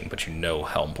they're saying, but you know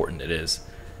how important it is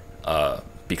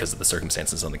because of the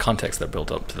circumstances and the context that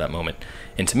built up to that moment.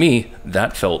 And to me,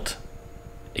 that felt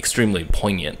extremely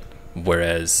poignant,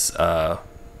 whereas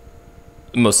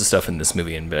most of the stuff in this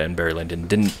movie and Barry Lyndon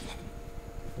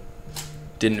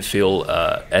didn't feel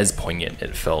as poignant.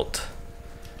 It felt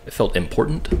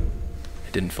important.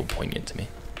 It didn't feel poignant to me.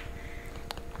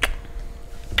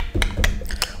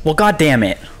 Well, God damn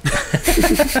it.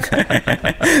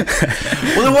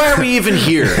 Well, then why are we even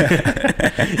here?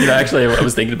 Actually, I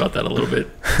was thinking about that a little bit.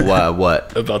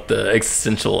 What? About the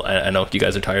existential. I know you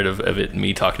guys are tired of it,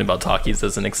 me talking about Talkies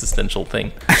as an existential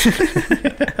thing.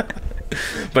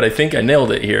 But I think I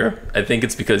nailed it here. I think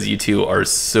it's because you two are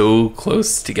so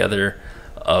close together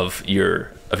of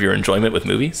your enjoyment with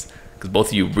movies, because both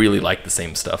of you really like the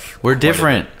same stuff. We're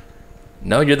different.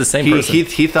 No, you're the same person.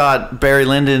 He thought Barry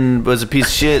Lyndon was a piece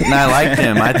of shit, and I liked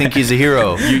him. I think he's a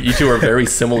hero. You two are very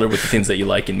similar with the things that you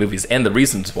like in movies, and the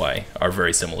reasons why are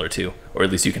very similar too. Or at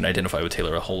least you can identify with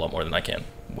Taylor a whole lot more than I can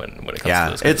when it comes to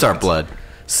those. It's our blood.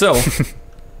 So,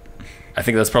 I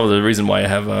think that's probably the reason why I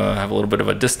have a little bit of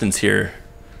a distance here,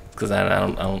 because I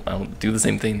don't do the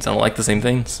same things. I don't like the same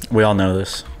things. We all know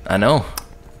this. I know,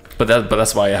 but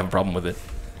that's why I have a problem with it.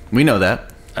 We know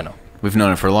that. I know. We've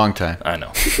known it for a long time. I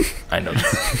know.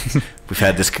 We've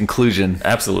had this conclusion.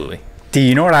 Absolutely. Do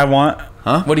you know what I want?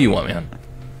 Huh? What do you want, man?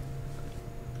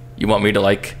 You want me to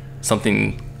like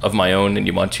something of my own, and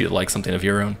you want you to like something of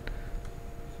your own?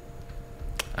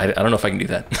 I don't know if I can do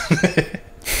that.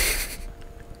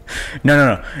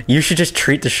 No. You should just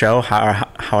treat the show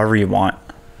however you want.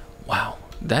 Wow.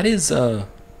 That is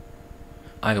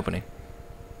eye-opening.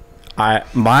 My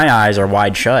eyes are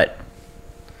wide shut.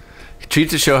 Treat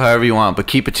the show however you want, but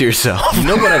keep it to yourself. You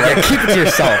know what I like? Yeah, keep it to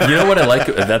yourself. You know what I like?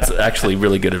 That's actually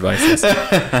really good advice.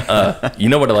 You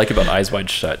know what I like about Eyes Wide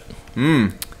Shut?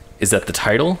 Is that the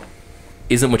title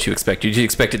isn't what you expect. You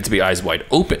expect it to be eyes wide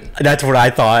open. That's what I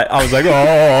thought. I was like,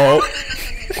 oh.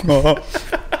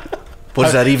 What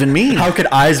does that even mean? How could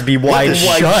eyes be wide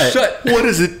shut? What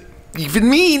does it even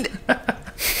mean?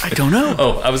 I don't know.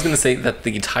 Oh, I was going to say that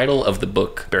the title of the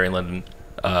book, Barry Lyndon,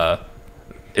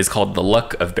 is called The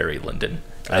Luck of Barry Lyndon.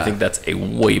 I think that's a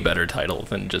way better title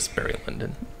than just Barry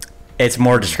Lyndon. It's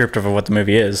more descriptive of what the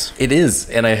movie is. It is,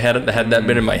 and I had that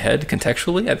been in my head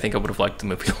contextually, I think I would have liked the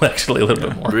movie actually a little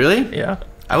bit more. Really? Yeah.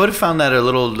 I would have found that a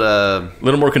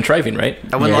little more contriving, right?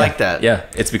 I wouldn't like that. Yeah,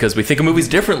 it's because we think of movies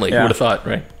differently. Yeah. Who would have thought,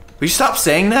 right? Will you stop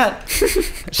saying that?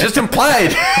 It's just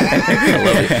implied.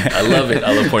 I love it.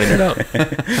 I love pointing it out.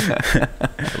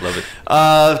 I love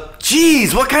it.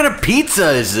 Geez, what kind of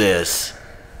pizza is this?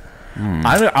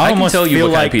 I can tell you feel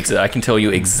what kind like of pizza. I can tell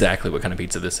you exactly what kind of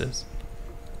pizza this is.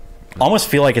 I almost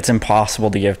feel like it's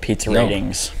impossible to give pizza No.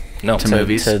 ratings. No, To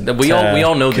movies? We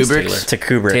all know this, Kubrick's? Taylor. To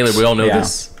Kubrick. Taylor, we all know Yeah.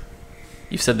 this.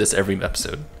 You've said this every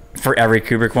episode. For every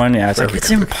Kubrick one, yeah, it's like every it's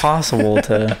Kubrick. impossible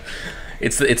to.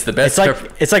 It's the best.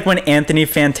 It's like when Anthony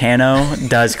Fantano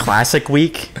does Classic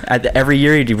Week every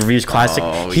year. He reviews Classic.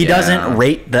 Oh, He yeah. doesn't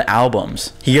rate the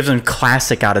albums. He gives them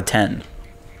Classic out of 10.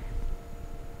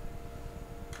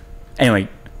 Anyway.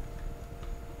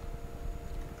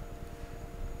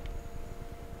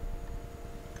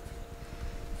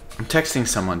 I'm texting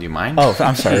someone. Do you mind? Oh,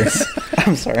 I'm sorry.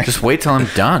 I'm sorry. Just wait till I'm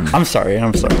done. I'm sorry.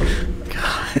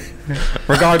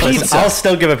 Regardless, Pizza. I'll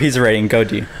still give a pizza rating. Go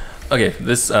D. Okay,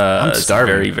 this I'm is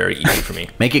starving. very, very easy for me.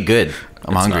 Make it good.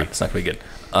 I'm hungry. It's not very good.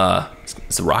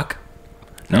 It's a rock.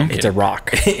 No, I'm It's kidding. a rock.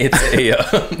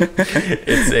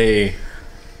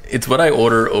 It's what I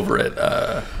order over at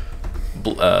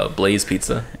Blaze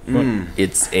Pizza.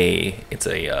 It's a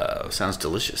Sounds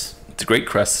delicious. it's a great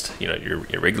crust. You know, your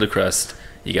regular crust.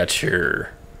 You got your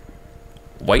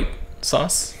white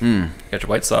sauce. You got your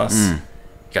white sauce. You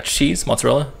got your cheese,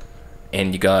 mozzarella,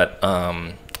 and you got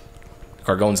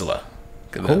gorgonzola,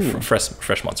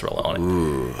 fresh mozzarella on it.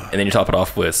 And then you top it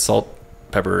off with salt,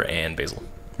 pepper, and basil.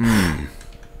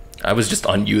 I was just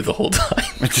on you the whole time.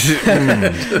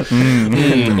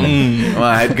 Well,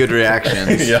 I had good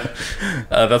reactions. Yeah,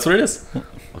 that's what it is.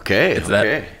 Okay. It's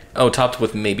okay. that. Oh, topped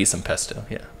with maybe some pesto.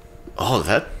 Yeah, Oh,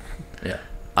 that. yeah.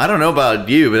 I don't know about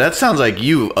you, but that sounds like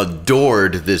you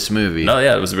adored this movie. No,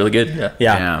 yeah, it was really good. Yeah.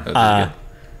 Yeah. It was really good.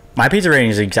 My pizza rating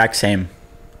is the exact same.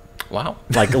 Wow.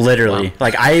 Like literally. Wow.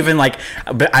 Like I even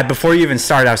before you even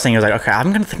started, I was thinking, I was like, okay,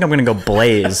 I'm gonna go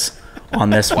Blaze on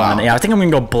this one. Yeah, I think I'm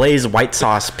gonna go Blaze white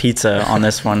sauce pizza on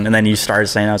this one. And then you started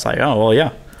saying, I was like, oh well,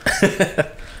 yeah,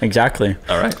 exactly.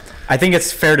 All right. I think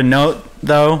it's fair to note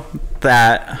though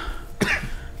that.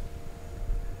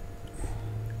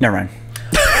 Never mind.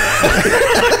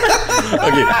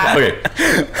 Okay.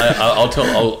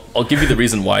 I'll give you the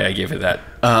reason why I gave it that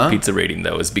pizza rating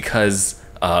though, is because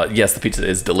yes, the pizza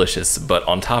is delicious, but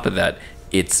on top of that,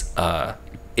 it's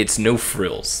no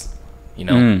frills. You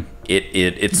know,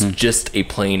 it's just a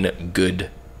plain good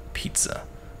pizza.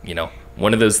 You know,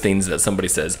 one of those things that somebody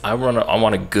says, I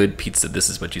want a good pizza. This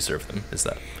is what you serve them. Is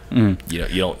that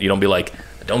you don't be like,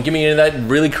 don't give me any of that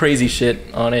really crazy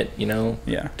shit on it. You know,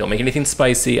 don't make anything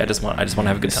spicy. I just want to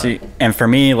have a good time. See, and for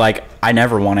me, like, I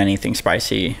never want anything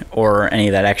spicy or any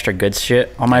of that extra good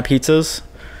shit on my pizzas.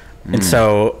 And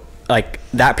so, like,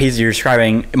 that pizza you're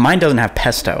describing, mine doesn't have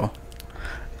pesto.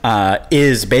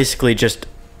 Is basically just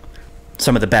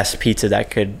some of the best pizza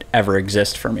that could ever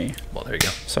exist for me. Well, there you go.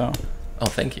 So, oh,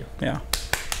 thank you. Yeah.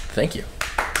 Thank you.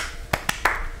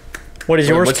 What is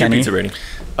yours, What's Kenny? your pizza rating?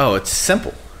 Oh, it's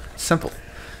simple. Simple.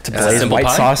 It's a glazed white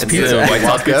pie? sauce It's pizza. a white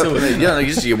sauce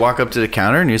pizza. You walk up to the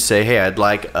counter and you say, "Hey, I'd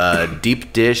like a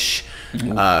deep dish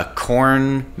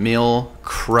cornmeal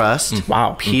crust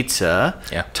Wow. pizza,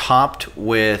 Yeah. topped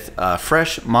with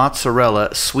fresh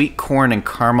mozzarella, sweet corn, and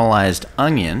caramelized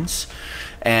onions."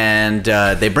 And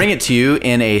they bring it to you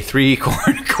in a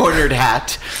three-cornered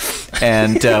hat.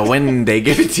 And when they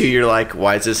give it to you, you're like,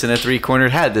 "Why is this in a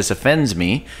three-cornered hat? This offends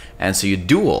me." And so you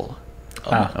duel.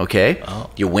 Okay?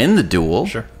 You win the duel.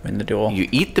 Sure. In the duel. You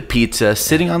eat the pizza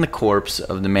sitting on the corpse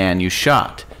of the man you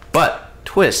shot. But,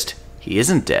 twist, he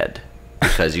isn't dead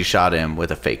because you shot him with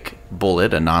a fake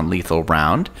bullet, a non-lethal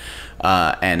round.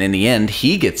 And in the end,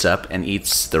 he gets up and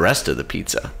eats the rest of the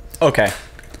pizza. Okay.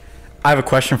 I have a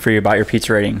question for you about your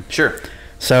pizza rating. Sure.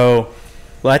 So,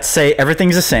 let's say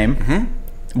everything's the same.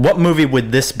 What movie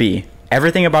would this be?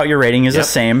 Everything about your rating is the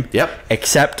same. Yep.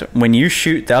 Except when you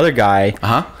shoot the other guy,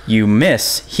 you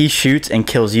miss. He shoots and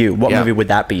kills you. What movie would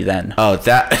that be then? Oh,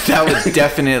 that would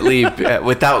definitely,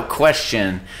 without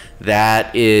question,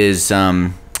 that is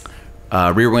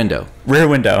Rear Window. Rear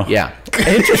Window. Yeah.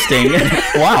 Interesting.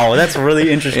 Wow, that's really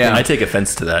interesting. Yeah. I take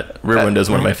offense to that. Rear Window is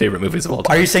one of my favorite movies of all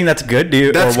time. Are you saying that's good,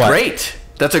 dude? That's or what? great.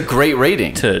 That's a great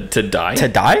rating. To die? To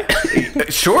die?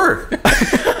 Sure.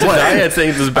 What? I had saying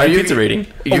this is bad pizza rating.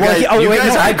 You guys, I are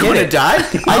get going to it.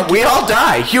 die? We all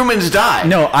die. Humans die.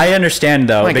 No, I understand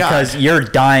though, My because God. you're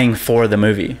dying for the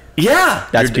movie. Yeah.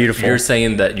 That's beautiful. You're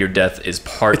saying that your death is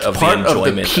part of Part the of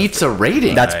enjoyment. the pizza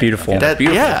rating. That's beautiful. Okay.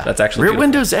 Beautiful. Yeah. That's actually Rear beautiful.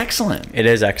 Window's excellent. It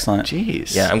is excellent.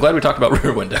 Jeez. Yeah, I'm glad we talked about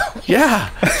Rear Window. Yeah.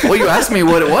 Well, you asked me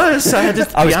what it was. I had to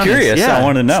I be was honest. curious. Yeah, I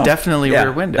wanted to know. It's definitely Yeah,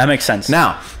 Rear Window. that makes sense.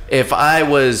 Now, if I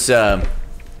was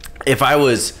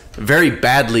very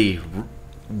badly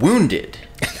wounded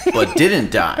but didn't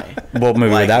die, What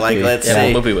movie would that be? let's Yeah,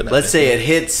 say, what movie would that let's be? say it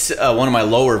hits one of my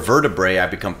lower vertebrae, I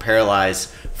become paralyzed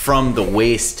from the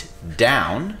waist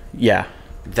down. Yeah.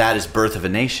 That is Birth of a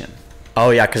Nation.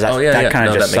 Oh yeah, because that kind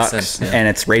of No, just that makes sucks, sense, yeah. and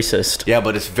it's racist. Yeah,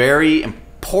 but it's very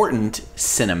important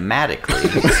cinematically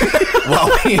while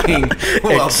being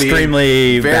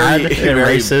Extremely bad and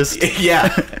racist.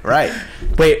 Yeah, right.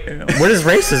 Wait, where does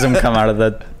racism come out of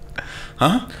the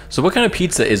So what kind of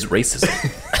pizza is racism?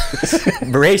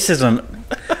 racism?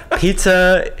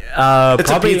 Pizza. It's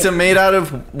Probably, a pizza made out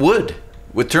of wood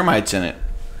with termites in it.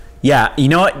 Yeah, you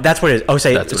know what? That's what it is. Oh,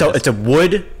 say That's what so. it is. It's a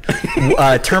wood,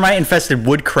 termite-infested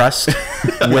wood crust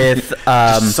with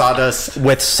Sawdust.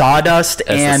 sawdust,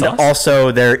 As the and sauce?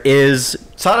 also there is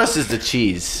Sawdust is the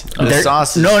cheese. The there-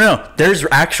 sauce is... no. There's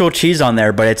actual cheese on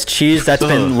there, but it's cheese that's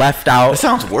been Ugh. left out. That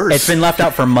sounds worse. It's been left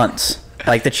out for months.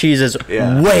 Like the cheese is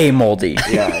Yeah. way moldy.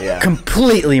 Yeah.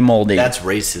 Completely moldy. That's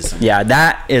racism. yeah,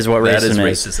 that is what That racism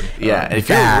is is. racism. Yeah, and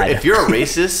Bad. if you're a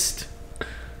racist,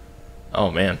 Oh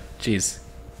man, jeez.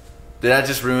 did that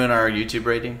just ruin our YouTube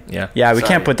rating? Yeah. Yeah, we Sorry.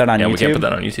 can't put that on Yeah, YouTube. we can't put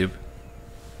that on YouTube.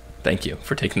 Thank you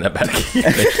for taking that back.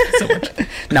 Thank you so much.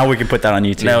 Now we can put that on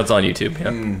YouTube. Now it's on YouTube.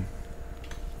 Yeah.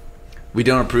 We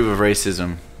don't approve of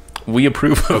racism. We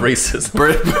approve of racism.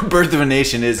 Birth of a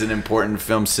Nation is an important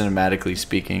film cinematically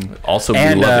speaking. Also, we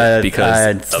And, love it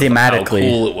because of thematically. how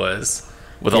cool it was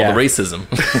with all Yeah. the racism.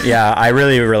 Yeah, I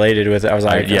really related with it. I was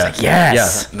like, yes.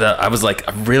 Yeah. I was like,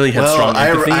 I really had Well, strong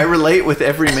empathy. I relate with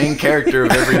every main character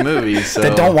of every movie. So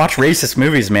Then don't watch racist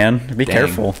movies, man. Be Dang.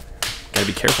 careful. Gotta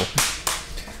be careful.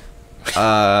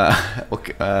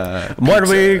 What are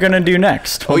we gonna do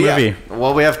next? What movie?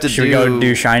 Well, we have to Should do. we go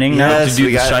do Shining now? Yes, To do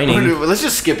we The got. Shining. Let's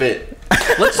just skip it.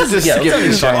 Let's just Just yeah, skip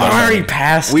let's it. not talk about I already Shining.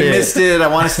 passed We it. missed it. I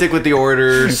want to stick with the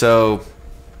order. So,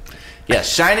 yeah,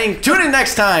 Shining. Tune in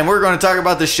next time. We're going to talk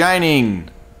about The Shining.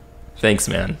 Thanks,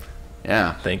 man.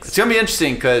 Yeah, Thanks. It's gonna be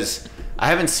interesting because I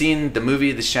haven't seen the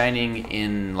movie The Shining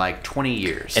in like 20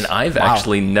 years. And I've Wow.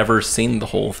 actually never seen the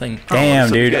whole thing. Damn,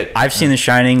 so dude. good. I've seen The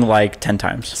Shining like 10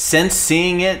 times. Since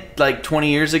seeing it like 20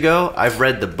 years ago, I've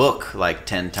read the book like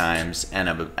 10 times and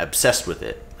I'm obsessed with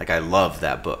it. Like, I love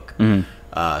that book. So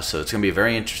it's going to be a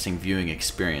very interesting viewing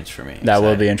experience for me. That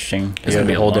will be interesting. It's You gonna have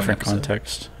be a a whole long different episode.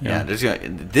 context. Yeah, there's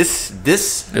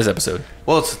this episode.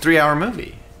 well, it's a 3-hour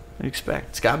movie. What do you expect?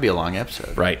 It's got to be a long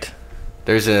episode. Right.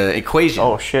 There's an equation.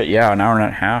 Oh, shit. Yeah, an hour and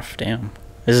a half. Damn.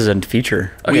 This is a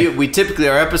feature. Okay. We typically,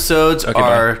 our episodes Okay,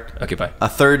 are bye. Okay, bye. a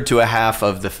third to a half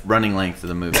of the running length of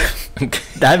the movie.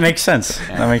 That makes sense.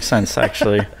 That makes sense,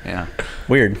 actually. Yeah.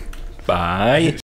 Weird. Bye.